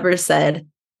has ever said,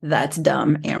 "That's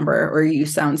dumb, Amber," or "You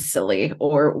sound silly,"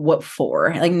 or "What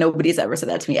for?" Like nobody's ever said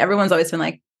that to me. Everyone's always been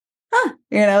like, "Huh,"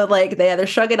 like they either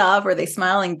shrug it off or they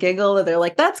smile and giggle or they're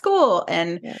like, "That's cool."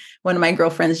 And one of my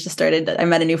girlfriends I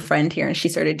met a new friend here and she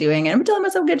started doing it. I'm telling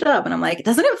myself, "Good job." And I'm like,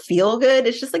 doesn't it feel good?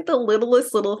 It's just like the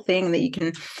littlest little thing that you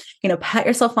can, pat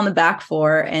yourself on the back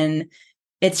for. And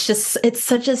it's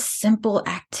such a simple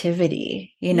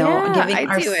activity, giving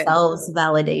ourselves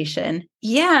validation.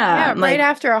 Yeah. Right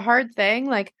after a hard thing,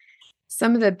 like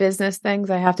some of the business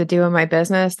things I have to do in my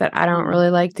business that I don't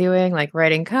really like doing, like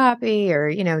writing copy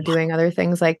or, doing other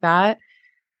things like that.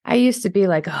 I used to be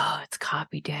like, "Oh, it's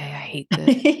copy day. I hate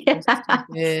this. Yeah.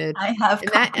 Stupid." I have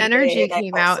And that energy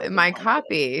came out in my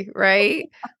copy, right?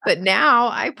 But now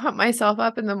I pump myself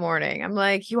up in the morning. I'm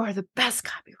like, "You are the best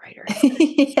copywriter.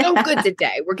 So good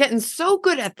today. We're getting so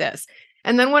good at this."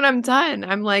 And then when I'm done,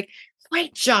 I'm like,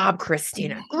 "Great job,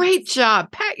 Christina. Great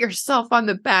job. Pat yourself on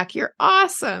the back. You're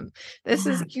awesome. This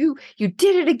is you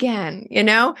did it again,"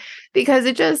 because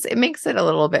it makes it a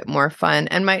little bit more fun.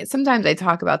 And sometimes I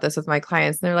talk about this with my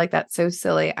clients and they're like, "That's so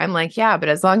silly." I'm like, "Yeah, but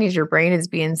as long as your brain is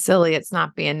being silly, it's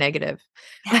not being negative."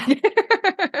 And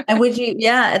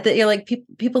you're like,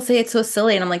 people say it's so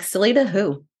silly. And I'm like, silly to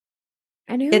who?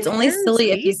 And it's only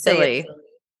silly if you say it's silly.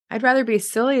 I'd rather be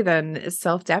silly than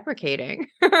self-deprecating.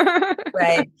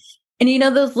 Right.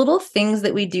 And those little things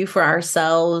that we do for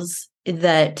ourselves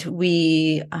that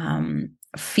we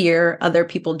fear other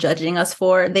people judging us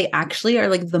for, they actually are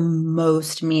like the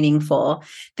most meaningful.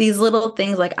 These little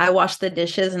things like I wash the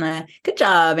dishes and "Good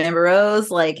job, Amber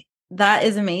Rose." Like that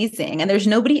is amazing. And there's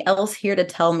nobody else here to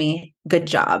tell me good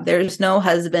job. There's no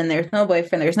husband, there's no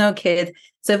boyfriend, there's no kids.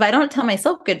 So if I don't tell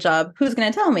myself good job, who's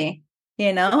going to tell me?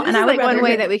 And I would one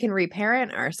way that we can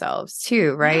reparent ourselves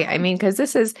too, right? Yeah. I mean,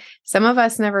 because some of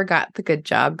us never got the good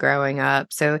job growing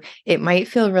up. So it might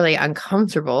feel really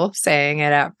uncomfortable saying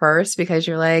it at first because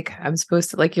you're like, I'm supposed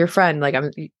to, like your friend, like,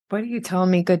 what are you telling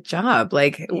me? Good job.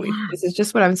 Like, this is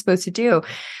just what I'm supposed to do.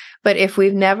 But if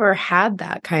we've never had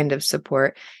that kind of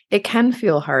support, it can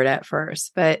feel hard at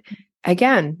first. But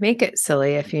again, make it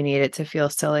silly if you need it to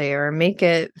feel silly, or make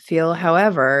it feel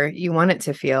however you want it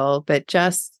to feel, but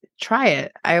just try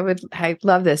it. I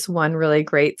love this one really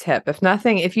great tip.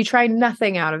 If you try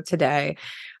nothing out of today,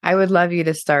 I would love you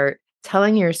to start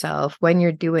telling yourself when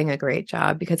you're doing a great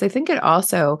job, because I think it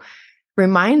also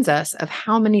reminds us of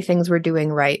how many things we're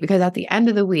doing right. Because at the end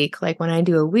of the week, like when I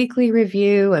do a weekly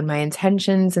review and my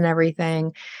intentions and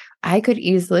everything, I could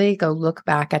easily go look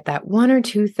back at that one or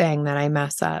two thing that I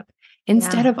mess up.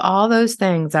 Instead of all those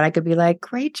things that I could be like,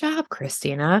 "Great job,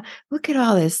 Christina. Look at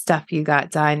all this stuff you got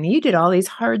done. You did all these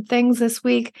hard things this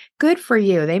week. Good for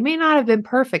you. They may not have been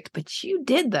perfect, but you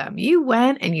did them. You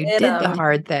went and you did the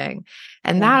hard thing."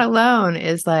 And that alone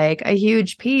is like a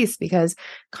huge piece, because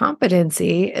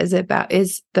competency is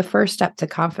the first step to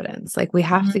confidence. Like we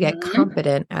have to get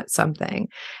competent at something.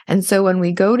 And so when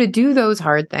we go to do those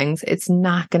hard things, it's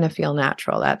not going to feel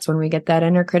natural. That's when we get that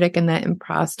inner critic and that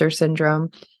imposter syndrome.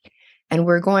 And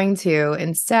we're going to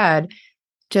instead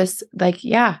just like,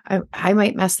 I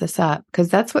might mess this up, because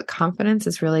that's what confidence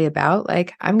is really about.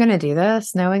 Like, I'm going to do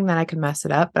this knowing that I can mess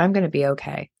it up, but I'm going to be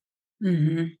okay.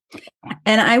 Mm-hmm.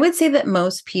 And I would say that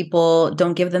most people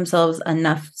don't give themselves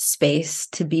enough space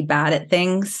to be bad at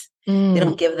things. They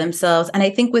don't give themselves. And I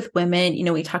think with women,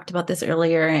 we talked about this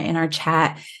earlier in our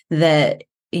chat, that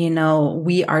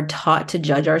we are taught to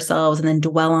judge ourselves and then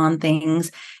dwell on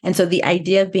things. And so the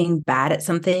idea of being bad at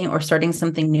something or starting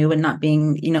something new and not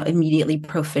being, immediately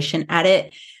proficient at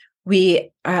it,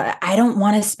 I don't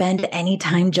want to spend any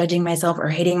time judging myself or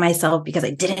hating myself because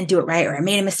I didn't do it right or I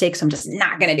made a mistake, so I'm just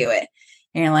not going to do it.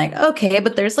 And you're like, okay,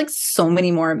 but there's like so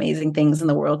many more amazing things in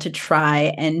the world to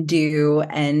try and do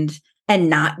and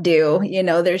not do.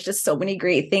 There's just so many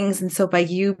great things. And so by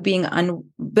you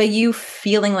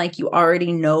feeling like you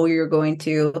already know you're going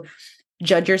to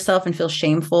judge yourself and feel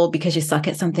shameful because you suck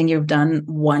at something you've done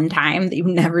one time that you've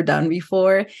never done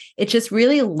before, it just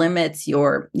really limits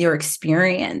your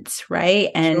experience, right?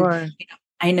 And Sure.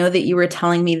 I know that you were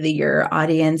telling me that your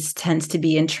audience tends to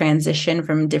be in transition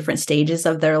from different stages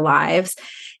of their lives.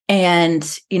 And,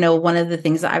 one of the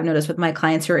things that I've noticed with my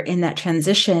clients who are in that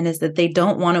transition is that they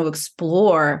don't want to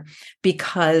explore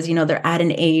because, they're at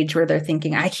an age where they're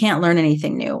thinking, I can't learn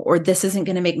anything new, or this isn't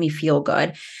going to make me feel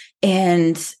good.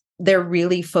 And they're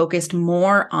really focused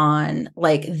more on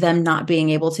like them not being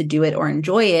able to do it or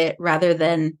enjoy it rather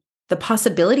than the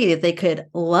possibility that they could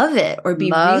love it or be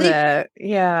Love really it.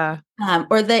 Yeah.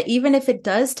 or that even if it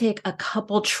does take a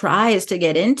couple tries to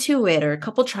get into it or a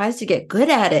couple tries to get good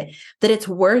at it, that it's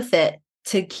worth it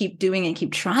to keep doing and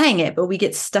keep trying it. But we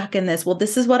get stuck in this, well,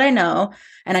 this is what I know,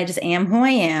 and I just am who I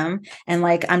am. And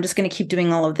like, I'm just going to keep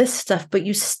doing all of this stuff, but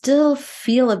you still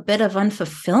feel a bit of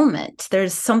unfulfillment.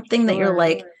 There's something that you're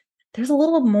like, there's a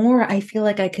little more I feel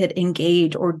like I could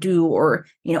engage or do or,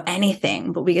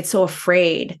 anything, but we get so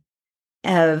afraid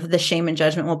of the shame and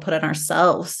judgment we'll put on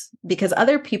ourselves because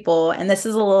other people, and this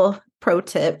is a little pro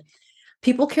tip,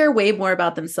 people care way more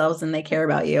about themselves than they care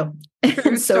about you.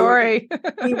 True story.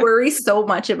 We worry so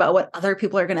much about what other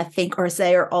people are going to think or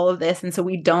say or all of this. And so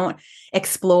we don't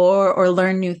explore or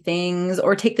learn new things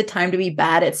or take the time to be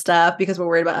bad at stuff because we're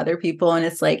worried about other people. And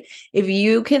it's like, if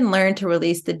you can learn to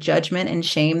release the judgment and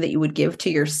shame that you would give to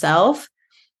yourself,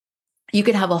 you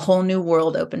could have a whole new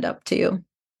world opened up to you.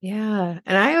 Yeah.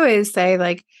 And I always say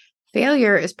like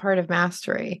failure is part of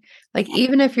mastery. Like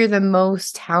even if you're the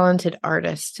most talented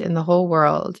artist in the whole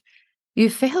world,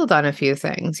 you failed on a few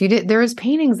things. There was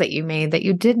paintings that you made that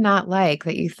you did not like,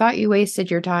 that you thought you wasted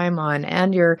your time on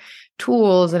and your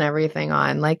tools and everything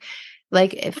on. Like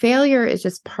failure is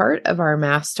just part of our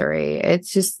mastery.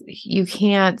 It's just you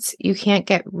can't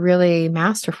get really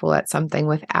masterful at something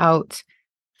without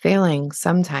failing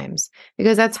sometimes,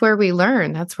 because that's where we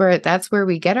learn. That's where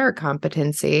we get our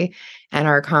competency and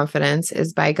our confidence,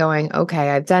 is by going, okay,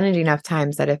 I've done it enough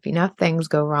times that if enough things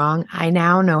go wrong, I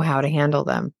now know how to handle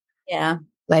them. Yeah.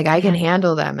 Like I can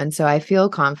handle them. And so I feel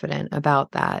confident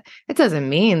about that. It doesn't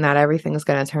mean that everything's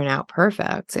going to turn out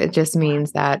perfect. It just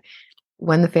means that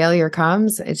when the failure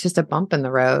comes, it's just a bump in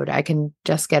the road. I can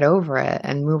just get over it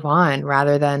and move on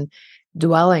rather than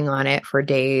dwelling on it for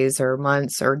days or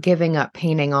months or giving up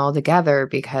painting altogether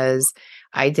because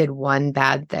I did one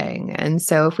bad thing. And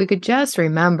so if we could just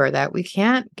remember that we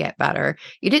can't get better.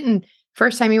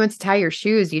 First time you went to tie your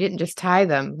shoes, you didn't just tie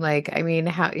them. Like, I mean,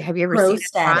 have you ever seen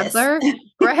a toddler?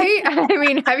 Right? I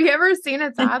mean, have you ever seen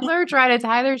a toddler try to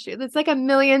tie their shoes? It's like a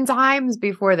million times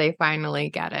before they finally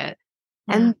get it.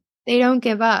 Yeah. And they don't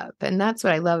give up. And that's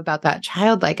what I love about that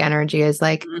childlike energy is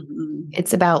like,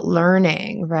 it's about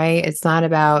learning, right? It's not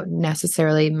about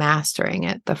necessarily mastering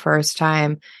it the first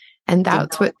time. And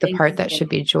that's what the part that should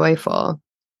be joyful.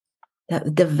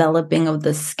 That developing of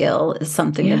the skill is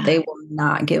something that they will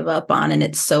not give up on. And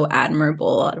it's so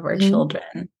admirable out of our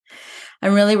children.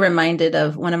 I'm really reminded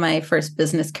of one of my first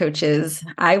business coaches.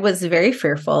 I was very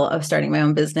fearful of starting my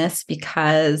own business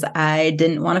because I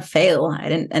didn't want to fail. I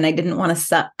didn't want to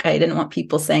suck. I didn't want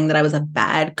people saying that I was a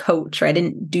bad coach or I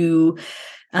didn't do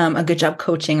a good job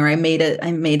coaching, or I made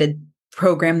a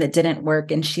program that didn't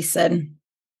work. And she said,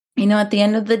 at the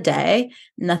end of the day,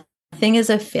 nothing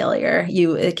is a failure.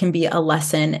 It can be a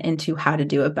lesson into how to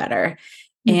do it better.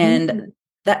 And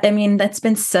that's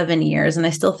been 7 years and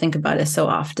I still think about it so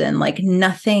often. Like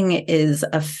nothing is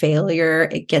a failure.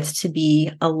 It gets to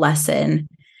be a lesson.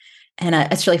 And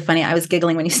it's really funny. I was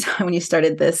giggling when you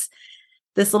started this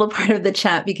little part of the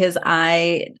chat because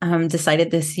I decided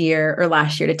this year or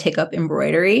last year to take up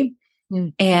embroidery.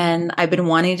 And I've been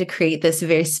wanting to create this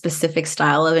very specific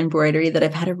style of embroidery that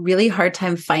I've had a really hard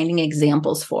time finding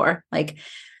examples for. Like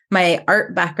my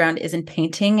art background is in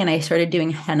painting and I started doing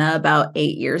henna about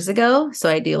 8 years ago. So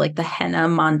I do like the henna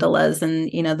mandalas and,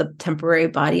 the temporary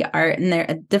body art, and there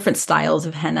are different styles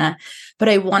of henna. But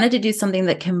I wanted to do something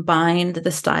that combined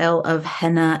the style of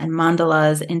henna and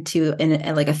mandalas into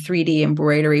like a 3D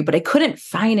embroidery, but I couldn't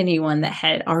find anyone that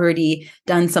had already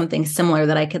done something similar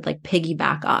that I could like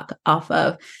piggyback off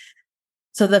of.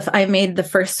 So I made the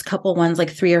first couple ones like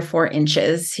 3 or 4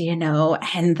 inches, and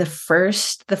the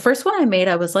first one I made,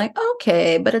 I was like,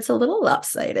 okay, but it's a little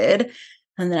lopsided.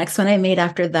 And the next one I made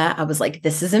after that, I was like,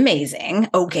 this is amazing.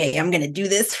 Okay, I'm going to do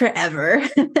this forever.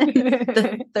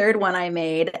 The third one I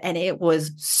made, and it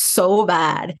was so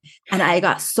bad. And I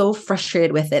got so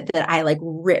frustrated with it that I like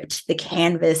ripped the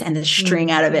canvas and the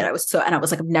string out of it. I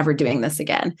was like, I'm never doing this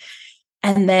again.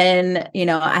 And then,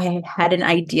 I had an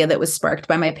idea that was sparked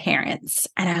by my parents.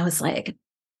 And I was like,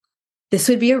 this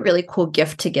would be a really cool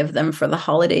gift to give them for the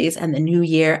holidays and the new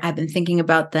year. I've been thinking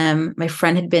about them. My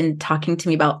friend had been talking to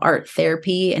me about art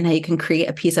therapy and how you can create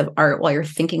a piece of art while you're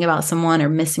thinking about someone or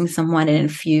missing someone and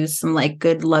infuse some like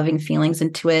good, loving feelings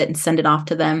into it and send it off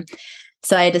to them.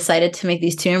 So I decided to make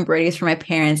these 2 embroideries for my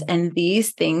parents, and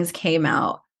these things came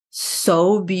out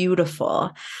so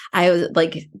beautiful. I was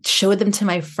like, showed them to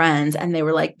my friends and they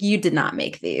were like, you did not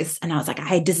make these. And I was like,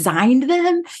 I designed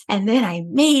them and then I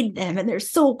made them and they're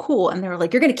so cool. And they were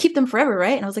like, you're going to keep them forever,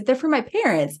 right? And I was like, they're for my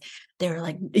parents. They were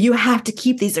like, you have to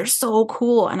keep these. They're so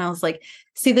cool. And I was like,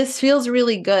 see, this feels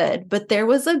really good. But there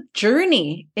was a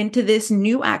journey into this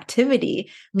new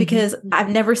activity because I've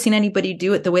never seen anybody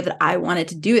do it the way that I wanted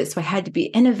to do it. So I had to be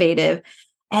innovative.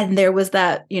 And there was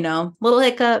that, little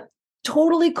hiccup.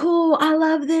 Totally cool. I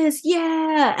love this.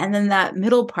 Yeah. And then that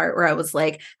middle part where I was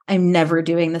like, I'm never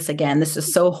doing this again. This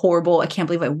is so horrible. I can't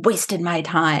believe I wasted my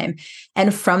time.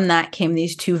 And from that came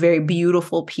these 2 very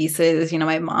beautiful pieces.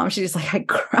 My mom, she's like, I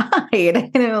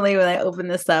cried when I opened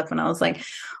this up, and I was like,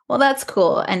 well, that's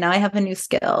cool. And now I have a new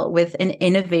skill with an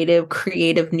innovative,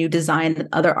 creative new design that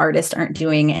other artists aren't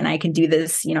doing. And I can do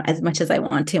this, as much as I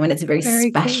want to. And it's very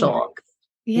special. Cool.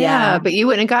 Yeah, but you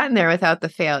wouldn't have gotten there without the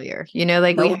failure.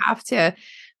 Like Nope.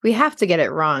 we have to get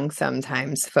it wrong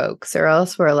sometimes, folks, or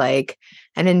else we're like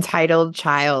an entitled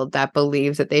child that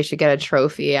believes that they should get a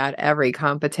trophy at every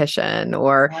competition,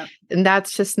 and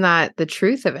that's just not the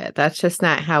truth of it. That's just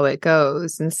not how it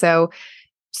goes. And so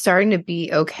starting to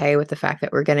be okay with the fact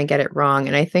that we're going to get it wrong.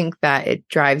 And I think that it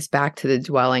drives back to the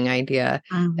dwelling idea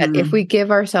that if we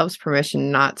give ourselves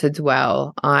permission not to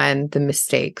dwell on the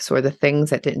mistakes or the things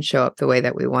that didn't show up the way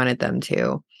that we wanted them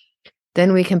to,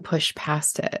 then we can push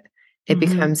past it. It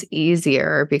becomes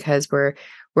easier because we're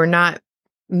not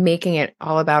making it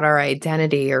all about our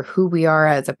identity or who we are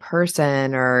as a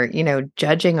person or,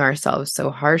 judging ourselves so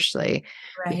harshly.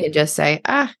 Right. We can just say,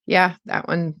 yeah, that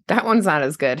one's not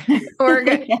as good. we're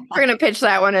going to pitch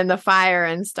that one in the fire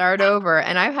and start over.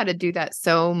 And I've had to do that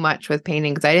so much with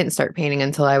painting because I didn't start painting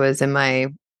until I was in my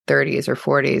 30s or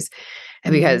 40s.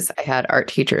 And because I had art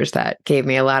teachers that gave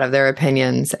me a lot of their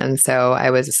opinions. And so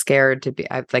I was scared to be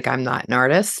I'm not an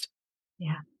artist.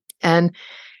 Yeah. And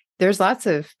there's lots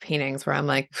of paintings where I'm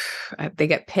like, they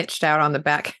get pitched out on the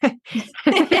back,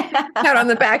 out on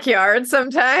the backyard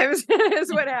sometimes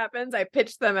is what happens. I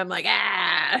pitch them. I'm like,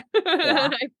 I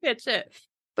pitch it.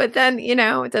 But then,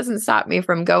 it doesn't stop me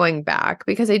from going back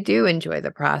because I do enjoy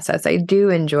the process. I do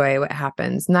enjoy what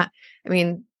happens.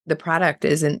 The product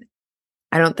isn't,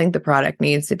 I don't think the product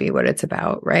needs to be what it's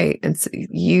about, right? And so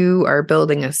you are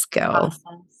building a skill.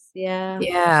 Process. Yeah.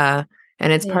 Yeah.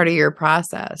 And it's part of your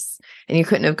process. And you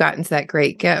couldn't have gotten to that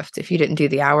great gift if you didn't do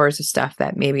the hours of stuff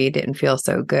that maybe didn't feel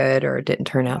so good or didn't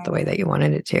turn out the way that you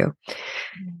wanted it to.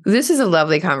 This is a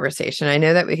lovely conversation. I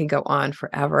know that we could go on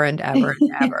forever and ever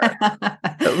and ever.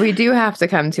 But we do have to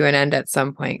come to an end at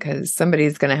some point because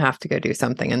somebody's going to have to go do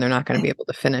something and they're not going to be able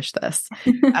to finish this.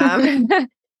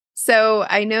 So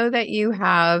I know that you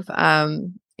have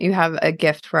a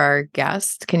gift for our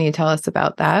guest. Can you tell us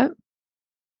about that?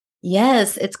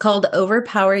 Yes, it's called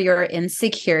Overpower Your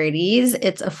Insecurities.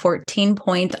 It's a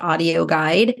 14-point audio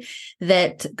guide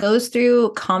that goes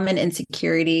through common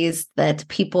insecurities that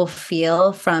people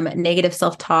feel from negative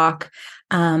self-talk,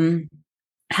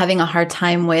 having a hard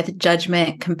time with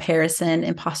judgment, comparison,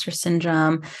 imposter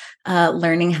syndrome,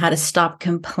 learning how to stop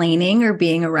complaining or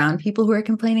being around people who are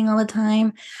complaining all the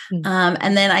time.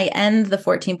 And then I end the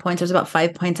 14 points. There's about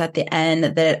 5 points at the end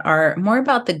that are more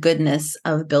about the goodness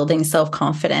of building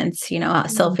self-confidence,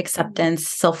 self-acceptance,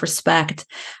 self-respect,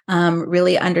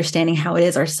 really understanding how it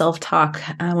is our self-talk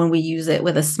when we use it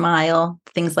with a smile.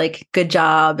 Things like good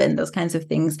job and those kinds of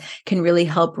things can really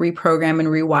help reprogram and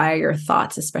rewire your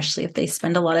thoughts, especially if they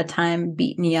spend a lot of time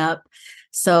beating you up.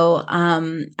 So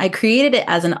I created it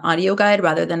as an audio guide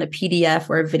rather than a PDF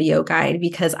or a video guide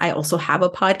because I also have a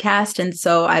podcast. And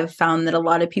so I've found that a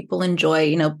lot of people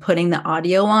enjoy, putting the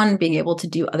audio on and being able to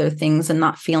do other things and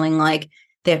not feeling like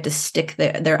they have to stick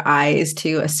their eyes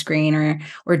to a screen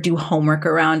or do homework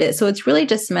around it. So it's really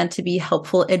just meant to be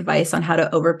helpful advice on how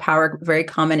to overpower very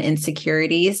common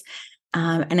insecurities.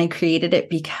 And I created it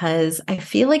because I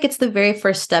feel like it's the very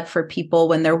first step for people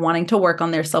when they're wanting to work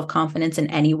on their self-confidence in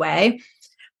any way.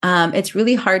 It's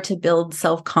really hard to build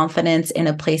self-confidence in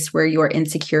a place where your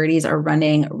insecurities are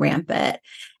running rampant.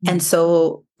 And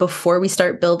so before we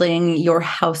start building your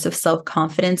house of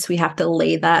self-confidence, we have to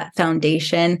lay that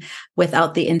foundation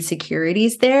without the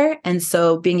insecurities there. And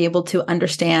so being able to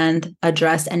understand,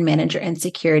 address, and manage your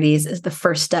insecurities is the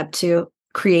first step to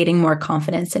creating more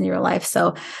confidence in your life.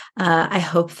 So I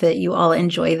hope that you all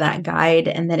enjoy that guide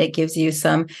and that it gives you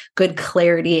some good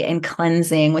clarity and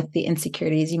cleansing with the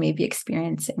insecurities you may be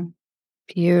experiencing.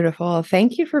 Beautiful.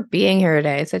 Thank you for being here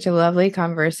today. Such a lovely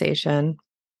conversation.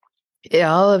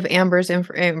 All of Amber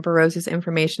Rose's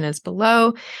information is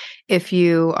below. If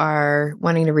you are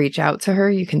wanting to reach out to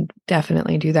her, you can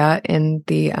definitely do that in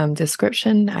the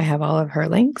description. I have all of her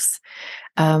links.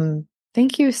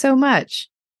 Thank you so much.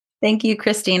 Thank you,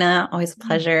 Christina. Always a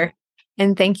pleasure.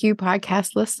 And thank you,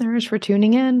 podcast listeners, for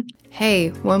tuning in. Hey,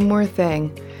 one more thing.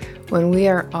 When we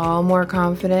are all more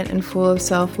confident and full of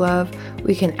self-love,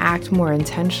 we can act more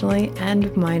intentionally and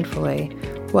mindfully.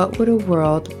 What would a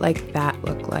world like that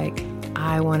look like?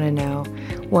 I want to know.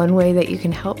 One way that you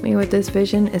can help me with this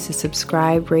vision is to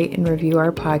subscribe, rate, and review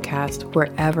our podcast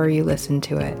wherever you listen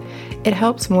to it. It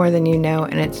helps more than you know,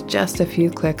 and it's just a few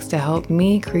clicks to help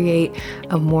me create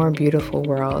a more beautiful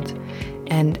world.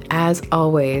 And as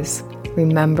always,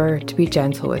 remember to be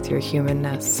gentle with your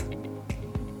humanness.